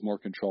guard who's more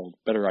controlled,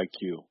 better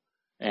IQ,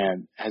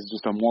 and has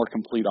just a more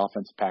complete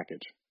offensive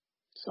package?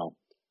 So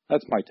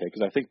that's my take,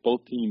 because I think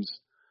both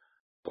teams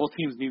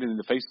needed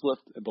a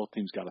facelift, and both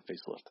teams got a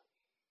facelift.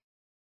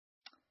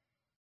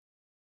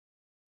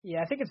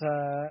 Yeah, I think it's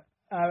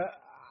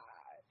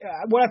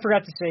what I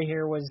forgot to say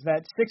here was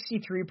that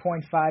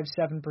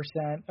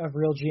 63.57% of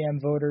real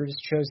GM voters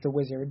chose the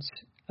Wizards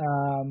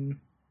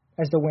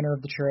as the winner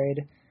of the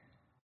trade.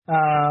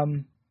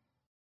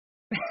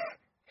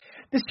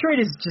 This trade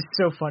is just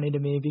so funny to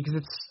me because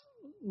it's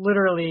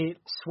literally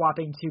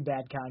swapping two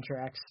bad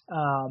contracts.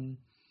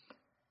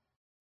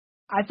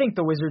 I think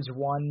the Wizards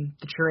won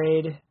the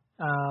trade,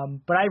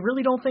 but I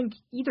really don't think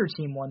either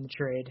team won the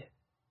trade,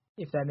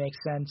 if that makes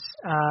sense.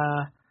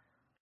 I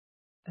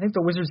think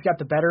the Wizards got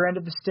the better end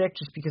of the stick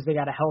just because they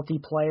got a healthy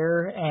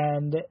player,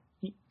 and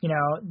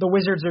the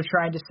Wizards are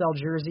trying to sell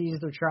jerseys.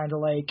 They're trying to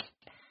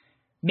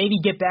maybe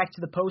get back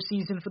to the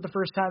postseason for the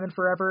first time in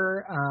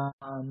forever.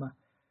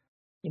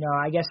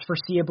 I guess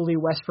foreseeably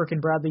Westbrook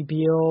and Bradley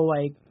Beal,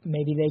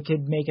 maybe they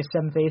could make a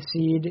 7th, 8th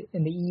seed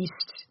in the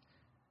East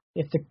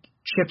if the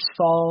chips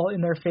fall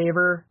in their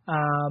favor.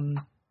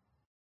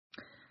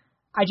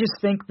 I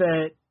just think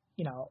that,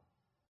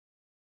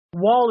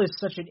 Wall is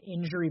such an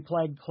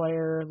injury-plagued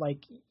player.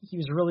 He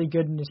was really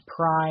good in his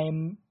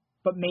prime,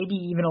 but maybe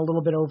even a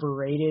little bit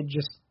overrated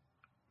just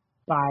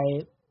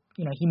by,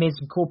 he made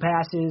some cool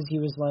passes. He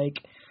was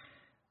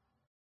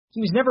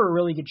never a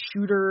really good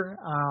shooter.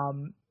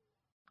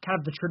 Kind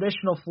of the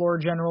traditional floor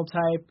general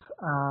type.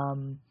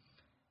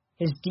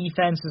 His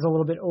defense is a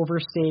little bit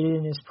overstated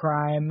in his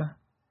prime,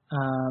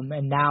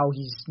 and now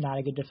he's not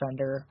a good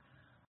defender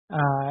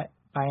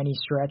by any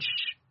stretch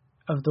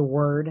of the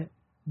word.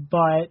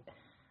 But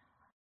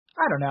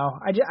I don't know.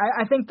 I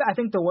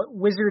think the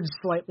Wizards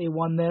slightly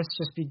won this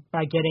just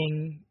by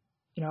getting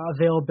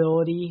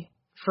availability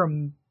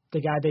from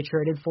the guy they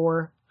traded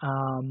for.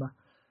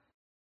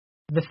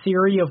 The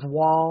theory of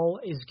Wall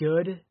is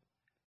good.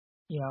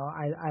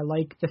 I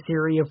like the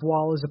theory of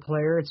Wall as a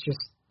player. It's just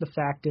the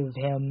fact of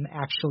him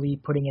actually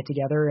putting it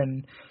together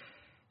and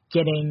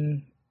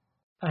getting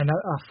a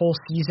full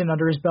season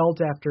under his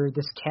belt after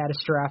this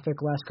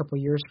catastrophic last couple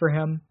of years for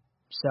him.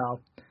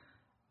 So,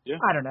 yeah.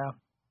 I don't know.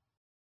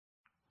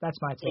 That's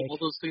my take. All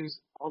those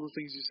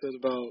things you said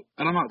about,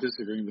 and I'm not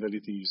disagreeing with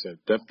anything you said.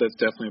 That's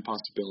definitely a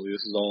possibility.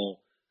 This is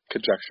all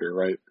conjecture,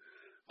 right?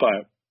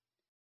 But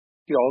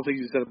all the things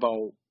you said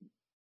about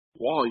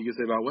Wall, you can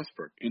say about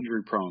Westbrook.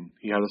 Injury prone.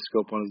 He had a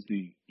scope on his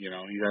knee. He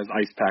has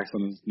ice packs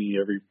on his knee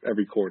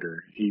every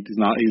quarter. He's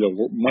a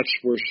much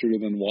worse shooter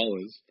than Wall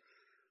is.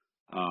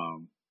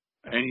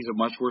 And he's a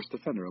much worse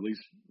defender. At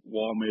least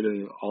Wall made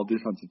an all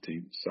defensive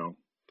team. So,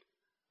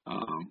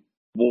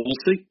 we'll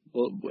see.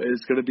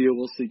 It's going to be a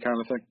we'll see kind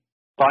of thing.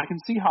 But I can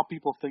see how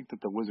people think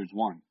that the Wizards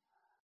won.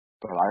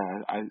 But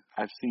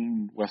I've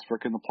seen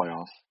Westbrook in the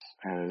playoffs,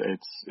 and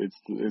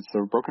it's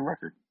a broken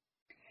record.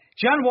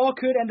 John Wall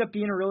could end up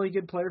being a really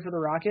good player for the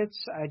Rockets.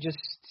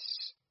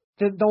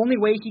 The only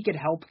way he could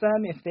help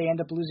them if they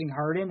end up losing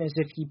Harden is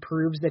if he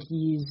proves that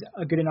he's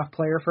a good enough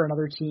player for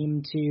another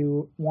team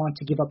to want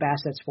to give up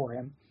assets for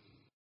him.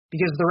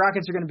 Because the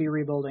Rockets are going to be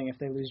rebuilding if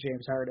they lose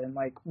James Harden.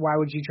 Like, why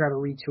would you try to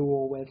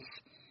retool with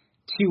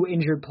two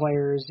injured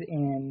players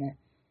in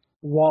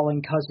Wall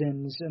and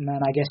Cousins, and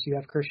then I guess you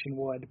have Christian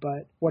Wood?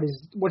 But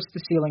what's the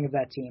ceiling of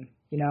that team?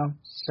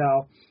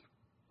 So.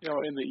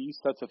 In the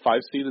East, that's a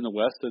 5 seed. In the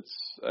West,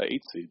 it's an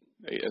 8 seed,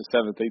 a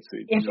 7th, 8th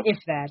seed.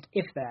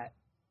 If that.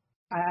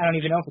 I don't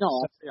even know if it's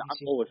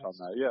I'm bullish on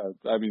that.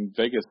 Yeah, I mean,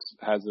 Vegas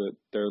has it.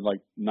 They're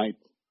like 9th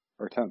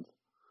or 10th.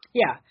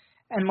 Yeah,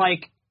 and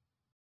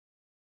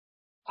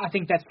I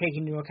think that's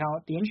taking into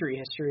account the injury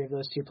history of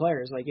those two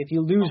players. Like, if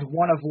you lose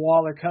one of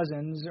Wall or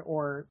Cousins,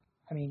 or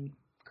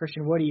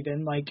Christian Wood,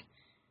 even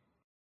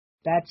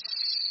that's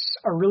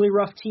a really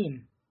rough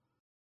team.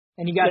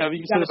 And you got a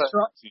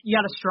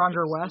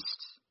stronger West.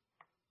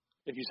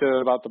 If you said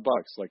it about the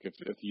Bucks, like if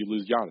you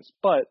lose Giannis,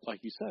 but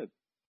like you said,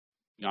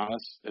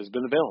 Giannis has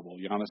been available.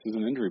 Giannis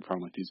isn't injury prone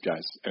like these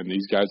guys, and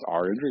these guys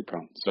are injury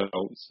prone, so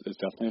it's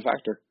definitely a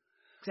factor.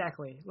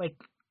 Exactly. Like,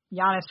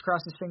 Giannis,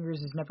 cross his fingers,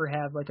 has never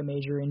had a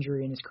major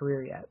injury in his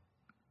career yet,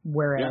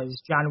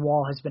 whereas John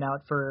Wall has been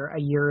out for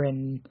a year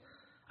and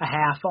a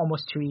half,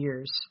 almost 2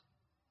 years.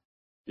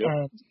 Yep.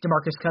 And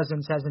DeMarcus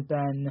Cousins hasn't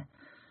been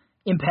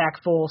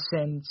impactful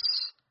since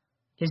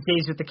his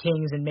days with the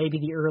Kings and maybe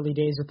the early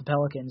days with the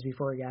Pelicans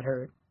before he got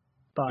hurt.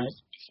 But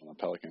on the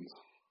Pelicans.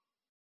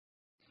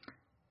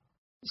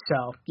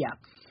 So, yeah.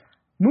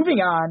 Moving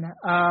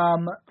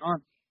on.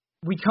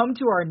 We come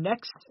to our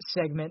next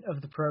segment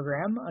of the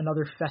program,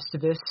 another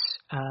Festivus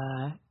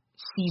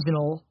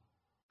seasonal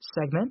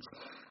segment,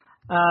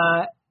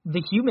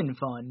 the Human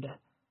Fund.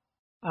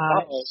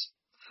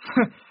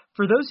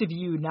 For those of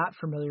you not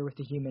familiar with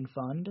the Human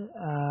Fund,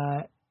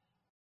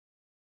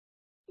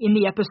 in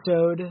the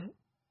episode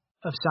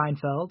of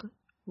Seinfeld,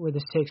 where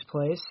this takes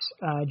place,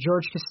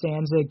 George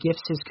Costanza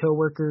gifts his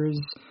coworkers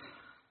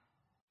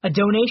a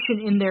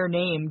donation in their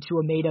name to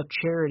a made-up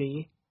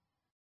charity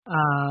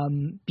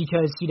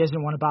because he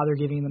doesn't want to bother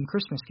giving them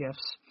Christmas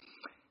gifts.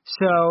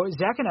 So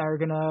Zach and I are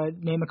going to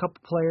name a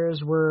couple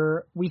players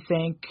where we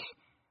think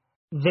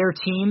their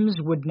teams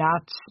would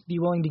not be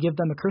willing to give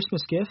them a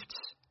Christmas gift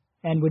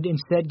and would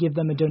instead give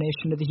them a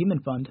donation to the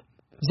Human Fund.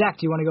 Zach,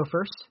 do you want to go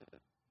first?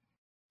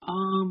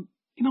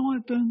 You know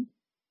what, Ben?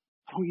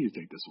 I want you to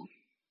take this one.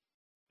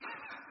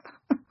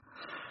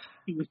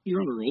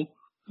 You're on a roll.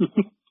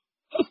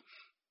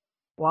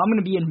 Well, I'm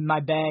going to be in my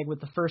bag with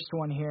the first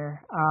one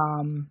here.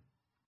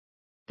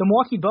 The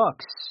Milwaukee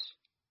Bucks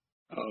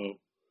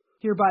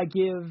hereby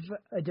give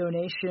a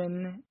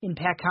donation in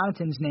Pat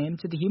Connaughton's name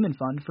to the Human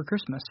Fund for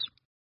Christmas.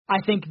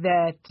 I think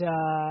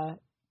that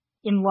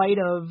in light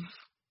of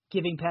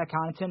giving Pat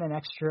Connaughton an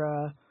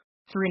extra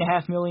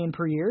 $3.5 million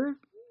per year,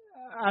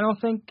 I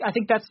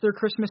think that's their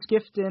Christmas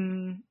gift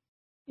in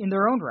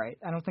their own right.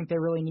 I don't think they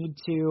really need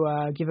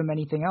to give him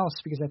anything else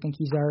because I think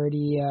he's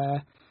already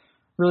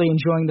really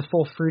enjoying the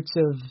full fruits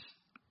of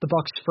the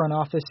Bucks front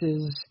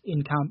offices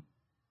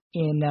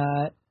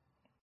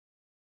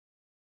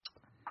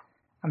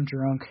I'm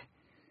drunk.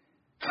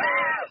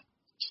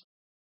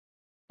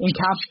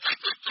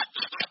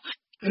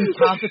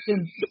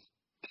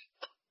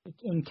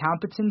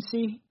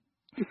 Incompetency?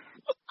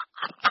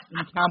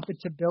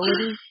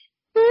 Incompatibility?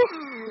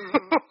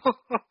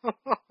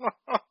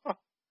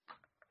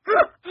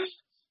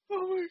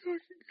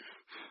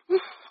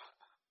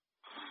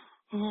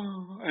 Oh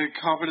my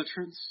god.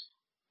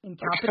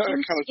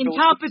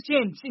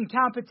 Incompetence.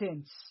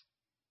 Incompetence.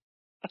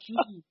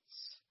 Jeez.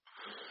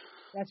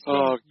 That's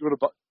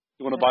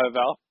you want to buy a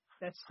vowel?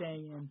 That's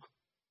staying in.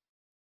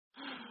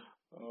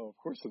 Oh, of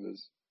course it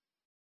is.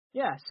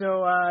 Yeah,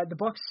 so the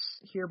Bucks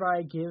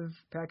hereby give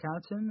Pat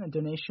Connaughton a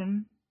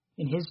donation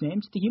in his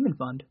name to the Human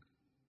Fund.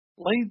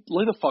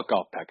 lay the fuck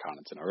off, Pat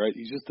Connaughton. All right,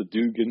 he's just a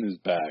dude getting his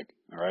bag.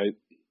 All right.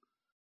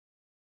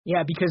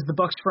 Yeah, because the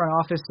Bucks front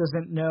office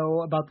doesn't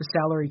know about the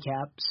salary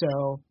cap,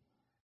 so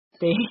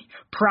they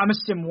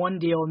promised him one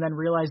deal and then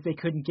realized they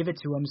couldn't give it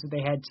to him, so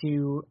they had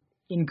to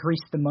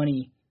increase the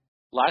money.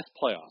 Last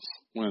playoffs,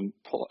 when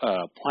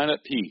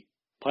Planet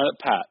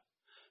Pat,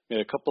 made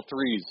a couple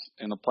threes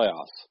in the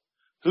playoffs,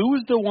 who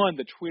was the one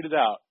that tweeted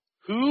out,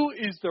 "Who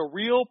is the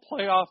real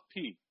playoff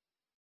P?"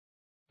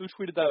 Who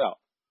tweeted that out?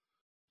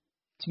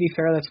 To be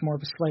fair, that's more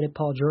of a slight at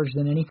Paul George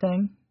than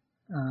anything.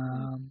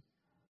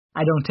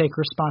 I don't take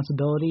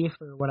responsibility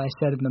for what I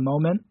said in the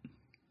moment.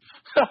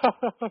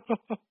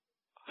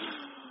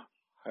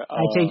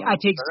 I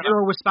take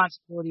zero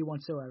responsibility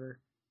whatsoever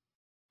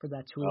for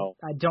that tweet. Oh.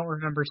 I don't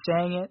remember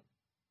saying it,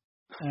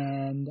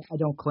 and I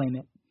don't claim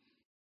it.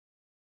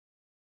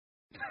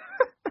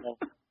 Well,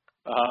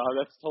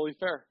 that's totally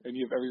fair, and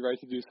you have every right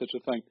to do such a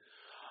thing.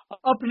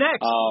 Up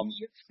next,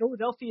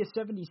 Philadelphia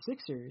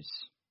 76ers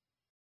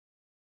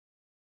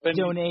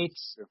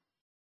donates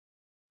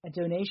a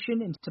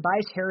donation in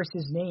Tobias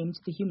Harris's name to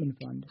the Human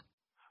Fund.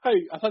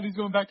 Hey, I thought he's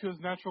going back to his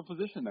natural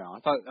position now. I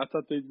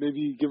thought they'd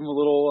maybe give him a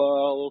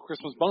little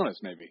Christmas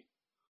bonus, maybe.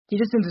 He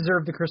doesn't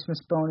deserve the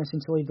Christmas bonus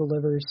until he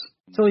delivers,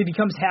 until he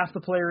becomes half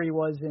the player he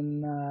was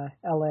in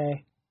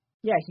L.A.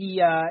 Yeah, he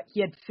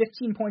had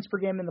 15 points per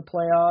game in the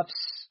playoffs,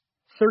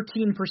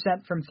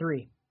 13% from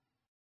three.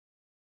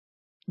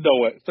 No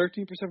way,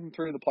 13% from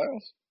three in the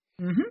playoffs?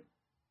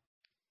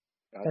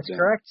 Mm-hmm. That's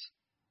correct.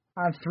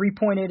 On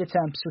 3.8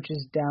 attempts, which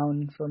is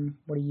down from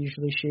what he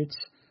usually shoots.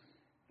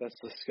 That's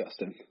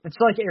disgusting. It's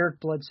like Eric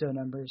Bledsoe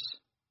numbers.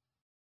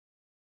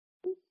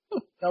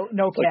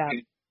 No cap.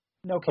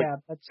 No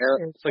cap.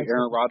 It's like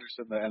Aaron Rodgers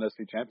in the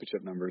NFC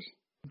Championship numbers.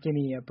 Give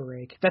me a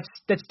break. That's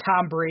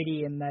Tom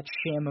Brady in that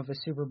sham of a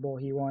Super Bowl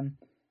he won,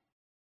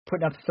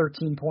 putting up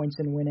 13 points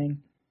and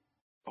winning.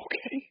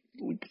 Okay,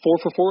 4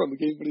 for 4 on the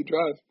game-winning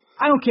drive.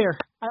 I don't care.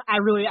 I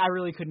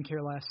really couldn't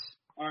care less.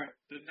 All right,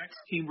 the next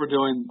team we're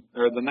doing,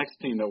 or the next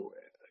team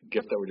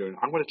gift that we're doing,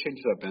 I'm going to change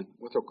it up, Ben.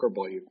 What's our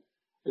curveball you?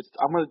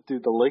 I'm going to do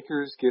the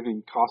Lakers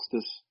giving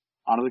Kostas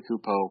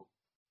Antetokounmpo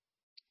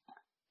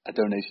a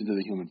donation to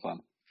the Human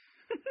Fund.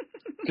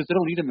 Because they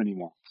don't need him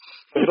anymore.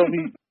 They don't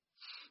need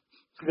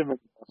him anymore.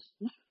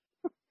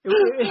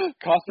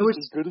 Kostas is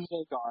as good as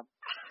they're gone.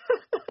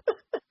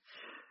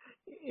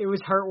 It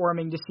was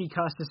heartwarming to see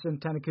Kostas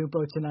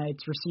Antetokounmpo tonight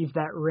receive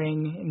that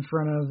ring in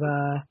front of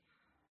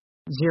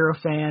zero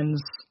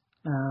fans,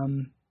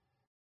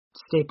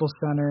 Staples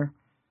Center.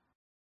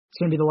 It's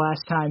going to be the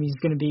last time he's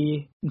going to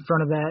be in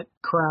front of that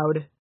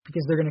crowd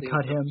because they're going to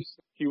cut him.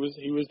 He was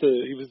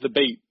the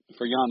bait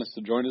for Giannis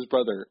to join his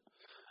brother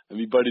and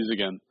be buddies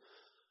again.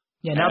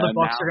 Yeah, now the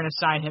Bucks are going to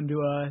sign him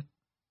to a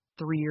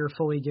 3-year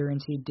fully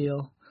guaranteed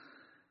deal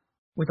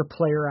with a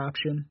player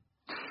option.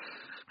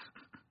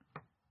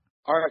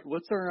 All right,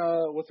 what's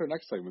our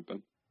next segment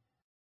then?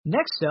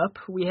 Next up,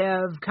 we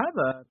have kind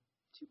of a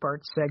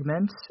 2-part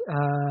segment,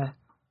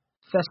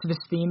 Festivus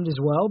themed as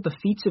well, the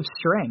Feats of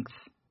Strength,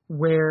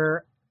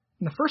 where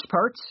in the first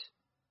part,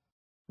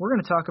 we're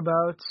going to talk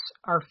about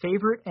our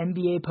favorite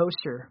NBA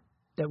poster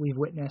that we've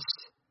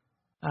witnessed.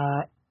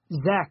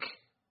 Zach,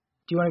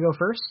 do you want to go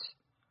first?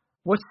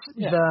 What's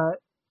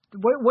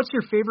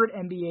your favorite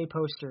NBA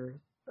poster?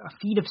 A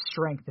feat of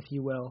strength, if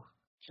you will.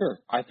 Sure.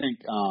 I think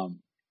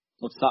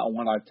it's not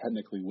one I've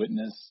technically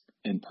witnessed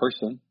in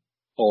person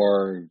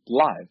or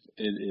live.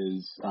 It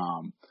is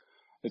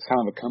it's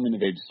kind of a coming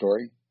of age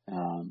story.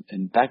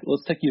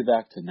 Let's take you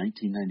back to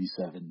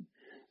 1997,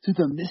 to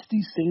the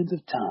misty sands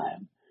of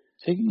time,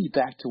 taking you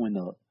back to when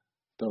the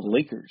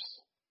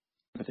Lakers,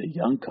 with a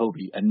young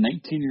Kobe, a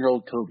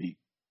 19-year-old Kobe,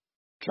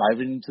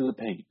 driving into the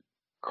paint,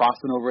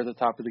 crossing over at the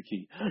top of the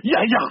key,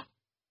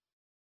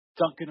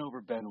 dunking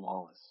over Ben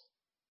Wallace.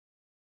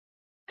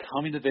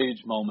 Coming of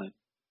age moment,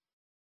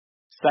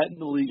 setting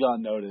the league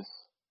on notice.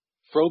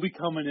 Froby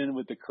coming in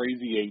with the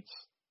crazy eights,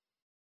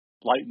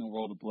 lighting the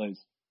world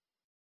ablaze.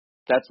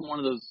 That's one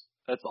of those.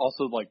 That's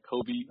also like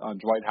Kobe on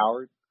Dwight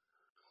Howard.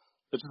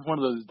 It's just one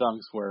of those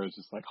dunks where it's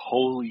just like,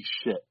 holy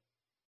shit.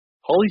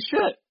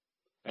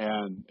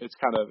 And it's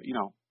kind of,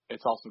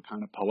 it's also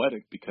kind of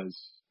poetic because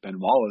Ben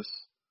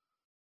Wallace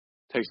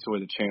takes away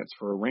the chance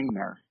for a ring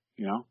there,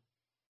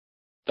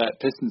 That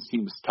Pistons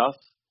team was tough,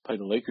 played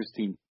the Lakers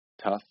team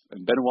tough,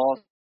 and Ben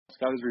Wallace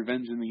got his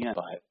revenge in the end.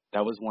 But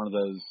that was one of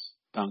those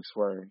dunks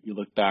where you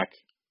look back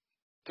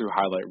through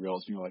highlight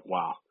reels and you're like,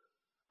 wow,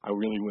 I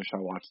really wish I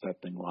watched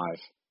that thing live.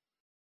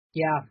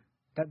 Yeah,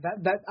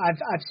 that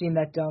I've seen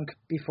that dunk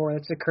before.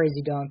 That's a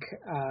crazy dunk.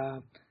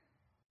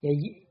 Yeah,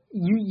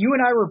 you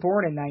and I were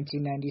born in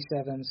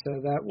 1997,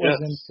 so that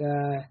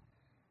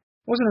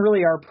wasn't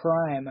really our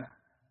prime.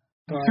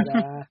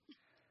 But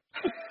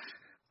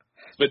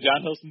but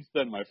downhill since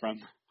then, my friend.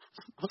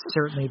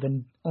 Certainly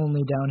been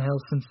only downhill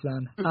since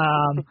then.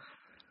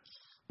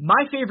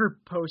 My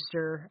favorite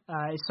poster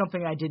is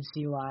something I did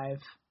see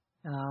live.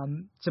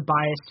 It's a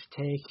biased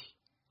take,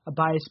 a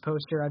biased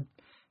poster. I've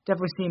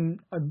definitely seen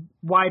a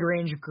wide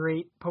range of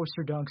great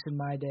poster dunks in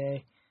my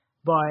day,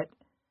 but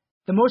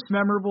the most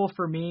memorable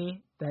for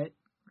me that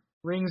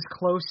rings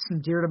close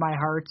and dear to my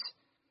heart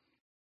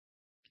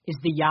is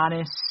the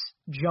Giannis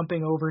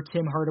jumping over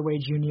Tim Hardaway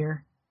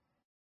Jr.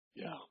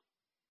 Yeah.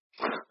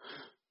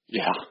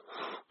 Yeah.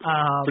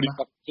 Um, Pretty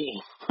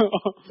cool.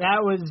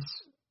 That was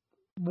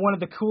one of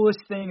the coolest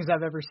things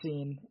I've ever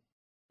seen.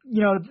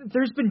 You know,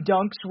 there's been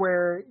dunks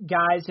where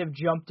guys have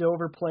jumped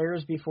over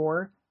players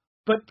before,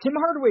 but Tim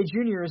Hardaway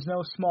Jr. is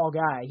no small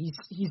guy.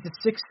 He's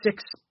a 6'6"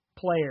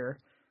 player.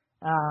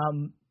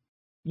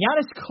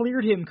 Giannis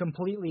cleared him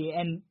completely,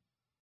 and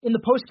in the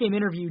post-game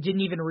interview,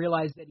 didn't even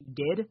realize that he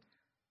did.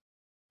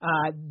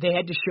 They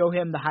had to show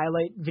him the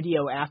highlight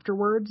video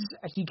afterwards.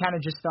 He kind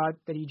of just thought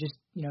that he just,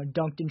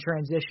 dunked in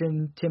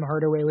transition. Tim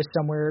Hardaway was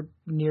somewhere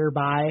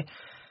nearby.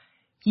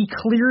 He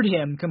cleared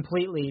him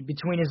completely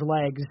between his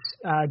legs,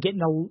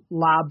 getting a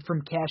lob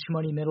from Cash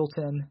Money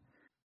Middleton.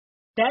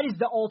 That is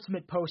the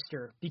ultimate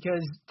poster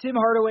because Tim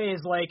Hardaway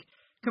is like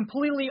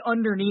completely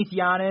underneath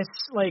Giannis,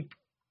 like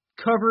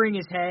covering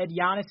his head.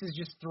 Giannis is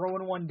just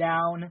throwing one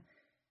down.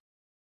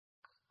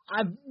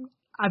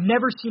 I've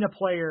never seen a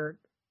player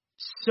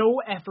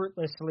so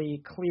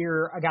effortlessly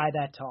clear a guy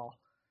that tall.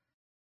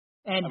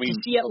 And to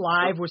see it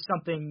live was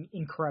something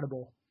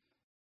incredible.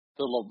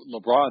 The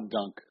LeBron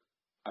dunk,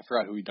 I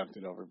forgot who he dunked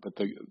it over, but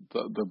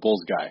the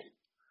Bulls guy.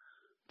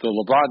 The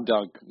LeBron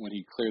dunk, when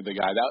he cleared the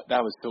guy,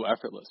 that was so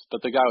effortless.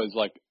 But the guy was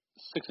like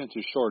 6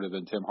 inches shorter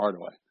than Tim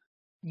Hardaway.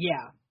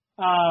 Yeah.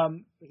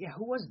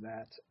 Who was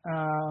that?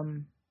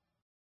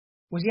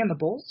 Was he on the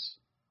Bulls?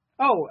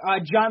 Oh,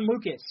 John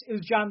Lucas. It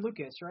was John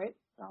Lucas, right?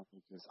 John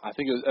Lucas. I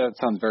think that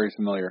sounds very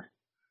familiar.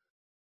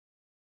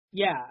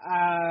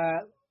 Yeah.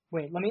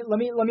 Wait, let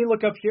me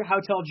look up here how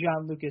tall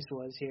John Lucas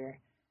was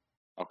here.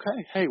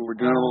 Okay. Hey, we're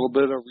doing a little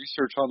bit of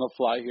research on the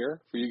fly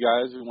here for you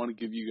guys. We want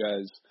to give you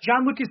guys.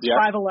 John Lucas,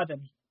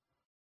 5'11".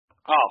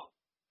 Oh,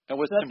 and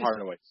what's Tim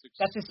Hardaway?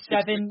 That's a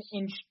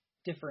 7-inch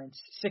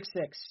difference. 6'6".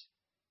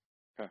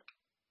 Okay.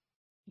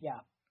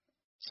 Yeah.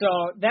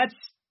 So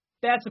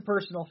that's a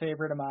personal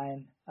favorite of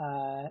mine.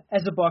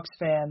 As a Bucks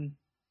fan,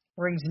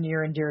 rings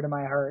near and dear to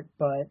my heart.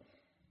 But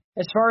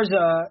as far as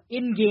a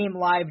in-game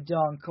live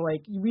dunk,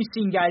 like we've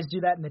seen guys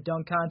do that in the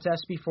dunk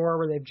contest before,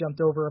 where they've jumped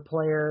over a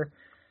player,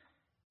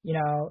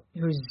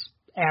 who's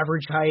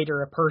average height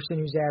or a person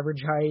who's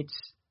average height.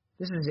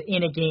 This is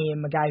in a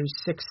game, a guy who's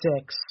 6'6".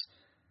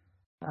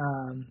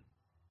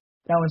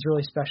 That one's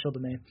really special to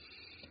me.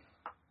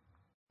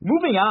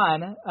 Moving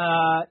on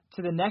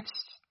to the next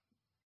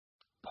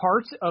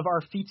part of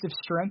our Feats of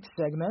Strength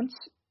segment.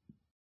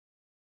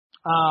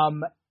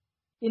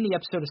 In the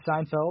episode of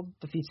Seinfeld,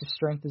 the Feats of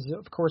Strength is,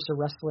 of course, a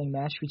wrestling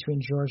match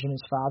between George and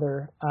his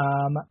father.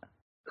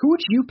 Who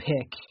would you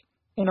pick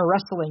in a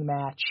wrestling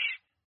match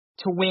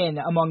to win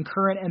among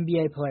current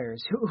NBA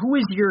players? Who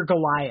is your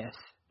Goliath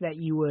that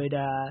you would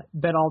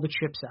bet all the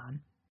chips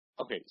on?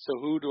 Okay, so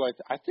who do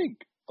I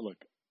think, look,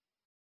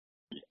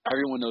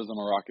 everyone knows I'm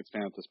a Rockets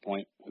fan at this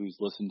point who's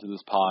listened to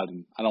this pod,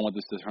 and I don't want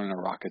this to turn into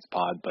a Rockets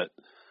pod, but,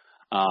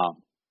 I'm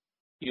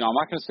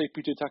not going to say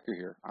PJ Tucker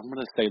here. I'm going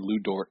to say Lou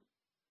Dort.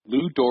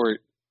 Lou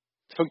Dort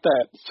took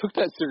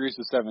that series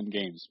to 7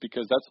 games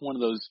because that's one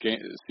of those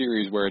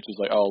series where it's just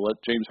like,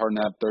 let James Harden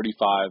have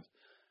 35,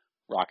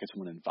 Rockets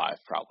win in 5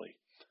 probably.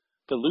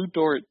 But Lou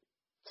Dort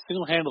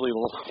single-handedly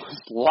was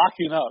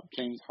locking up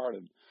James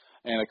Harden.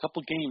 And a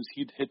couple games,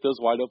 he'd hit those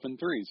wide-open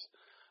threes.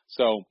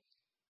 So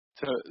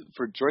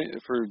for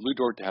Lou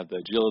Dort to have the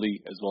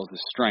agility as well as the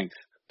strength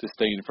to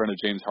stay in front of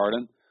James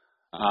Harden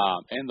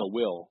and the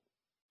will,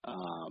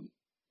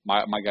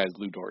 my guy's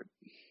Lou Dort.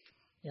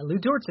 Yeah, Lou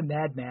Dort's a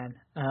madman.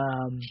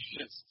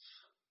 Yes.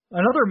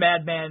 Another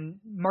madman,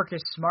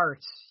 Marcus Smart.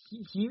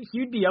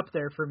 He'd be up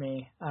there for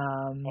me.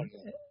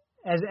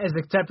 As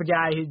the type of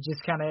guy who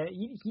just kind of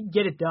he'd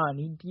get it done.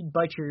 He'd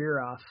bite your ear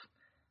off.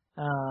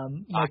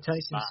 Mike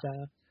Tyson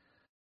style.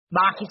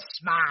 Marcus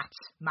Smart.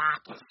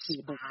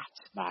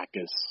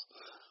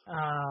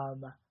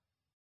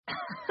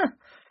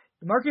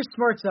 Marcus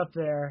Smart's up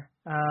there.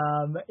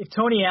 If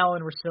Tony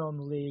Allen were still in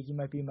the league, he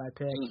might be my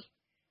pick.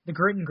 The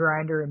grit and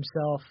grinder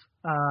himself.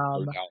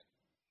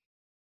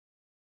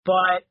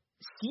 But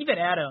Steven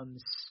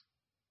Adams,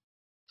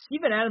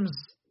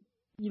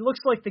 he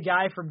looks like the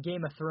guy from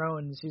Game of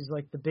Thrones who's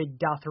like the big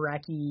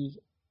Dothraki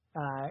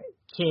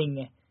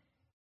king.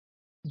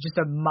 Just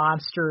a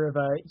monster of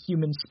a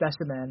human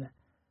specimen.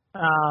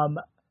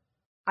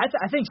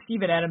 I think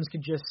Steven Adams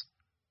could just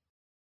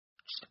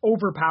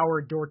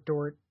overpower Dort.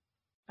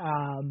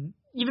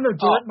 Even though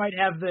Dort might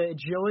have the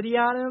agility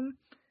on him,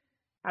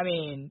 I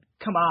mean,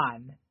 come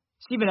on.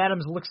 Steven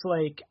Adams looks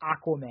like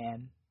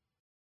Aquaman.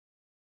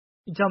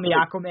 You tell me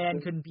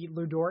Aquaman couldn't beat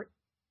Lou Dort?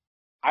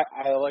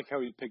 I like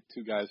how he picked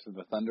 2 guys from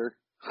the Thunder,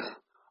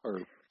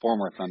 or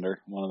former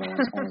Thunder. One of them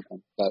was former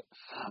Thunder. But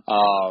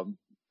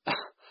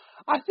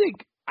I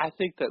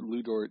think that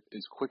Lou Dort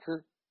is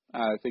quicker.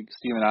 I think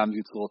Steven Adams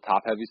gets a little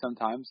top heavy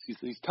sometimes.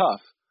 He's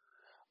tough,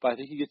 but I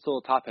think he gets a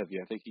little top heavy.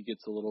 I think he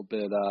gets a little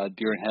bit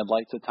deer in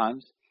headlights at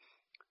times.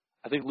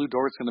 I think Lou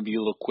Dort's going to be a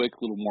little quick,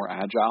 a little more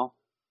agile.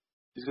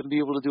 He's going to be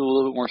able to do a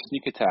little bit more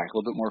sneak attack, a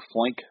little bit more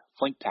flank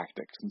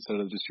tactics instead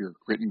of just your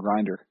grit and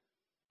grinder.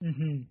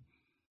 Mm-hmm.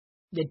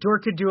 Yeah,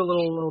 Dort could do a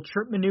little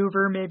trip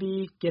maneuver,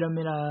 maybe get him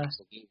in a.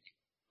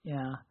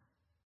 Yeah.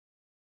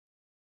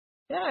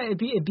 Yeah, it'd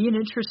be an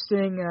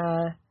interesting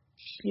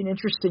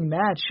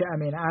match. I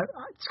mean,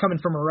 it's coming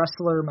from a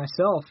wrestler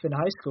myself in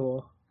high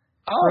school.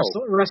 Oh.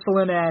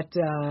 Wrestling at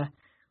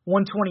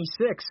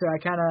 126, so I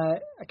kind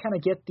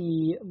of get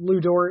the Lou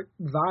Dort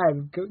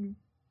vibe,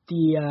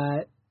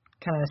 the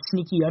kind of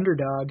sneaky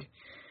underdog,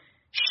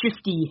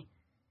 shifty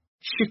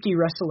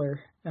wrestler.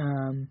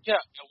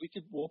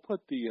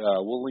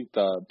 We'll link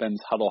the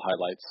Ben's Huddle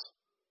highlights,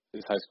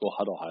 his high school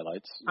Huddle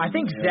highlights. I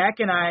think Zach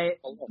and I,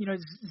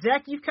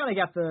 Zach, you've kind of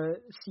got the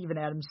Steven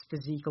Adams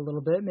physique a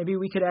little bit. Maybe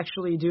we could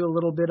actually do a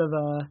little bit of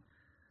a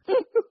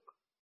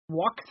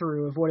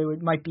walkthrough of what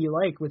it might be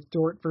like with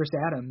Dort versus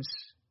Adams.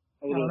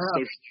 A little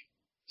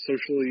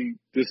socially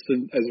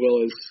distant as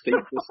well as state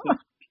distant.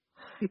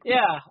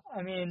 Yeah,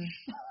 I mean,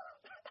 a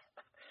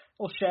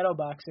little shadow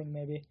boxing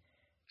maybe.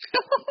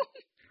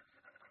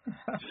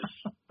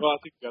 Well, I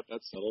think we got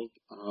that settled.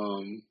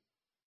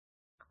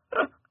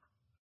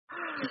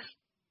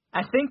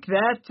 I think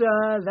that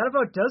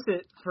about does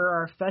it for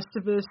our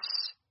Festivus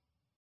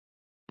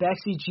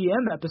Backseat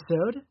GM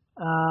episode.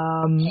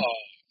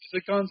 Is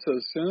it gone so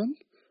soon?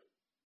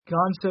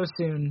 Gone so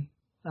soon.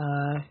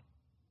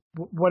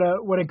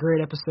 What a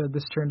great episode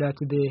this turned out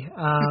to be.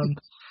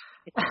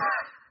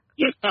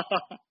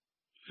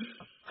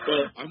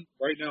 Well, I've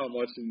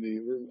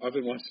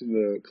been watching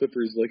the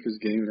Clippers-Lakers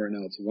game right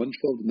now. It's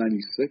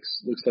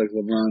 112-96. Looks like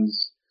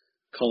LeBron's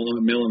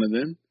mailing it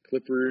in.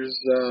 Clippers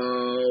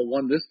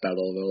won this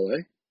battle of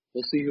LA.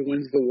 We'll see who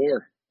wins the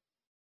war.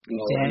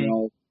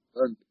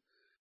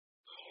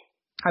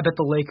 I bet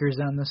the Lakers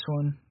on this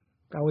one.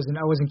 I wasn't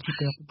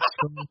keeping up with the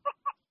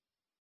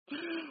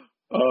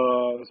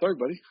score. Sorry,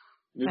 buddy.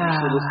 Maybe you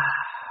should listen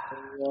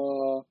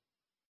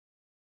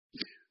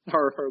to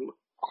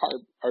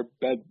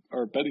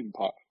our betting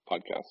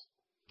podcast.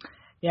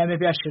 Yeah,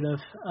 maybe I should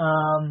have.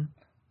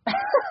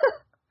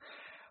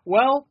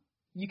 Well,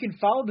 you can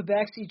follow the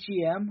Backseat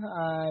GM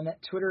on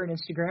Twitter and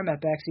Instagram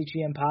at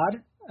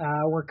BackseatGMPod.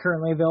 We're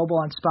currently available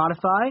on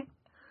Spotify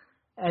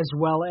as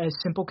well as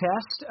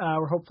Simplecast.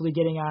 We're hopefully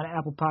getting on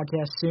Apple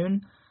Podcasts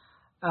soon.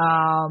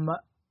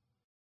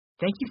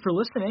 Thank you for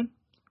listening.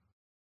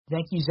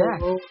 Thank you,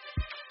 Zach.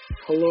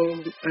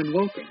 Hello and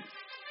welcome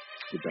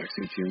to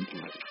Backseat GM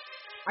Pod.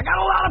 I got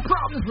a lot of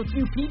problems with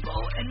you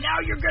people, and now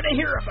you're going to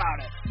hear about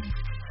it.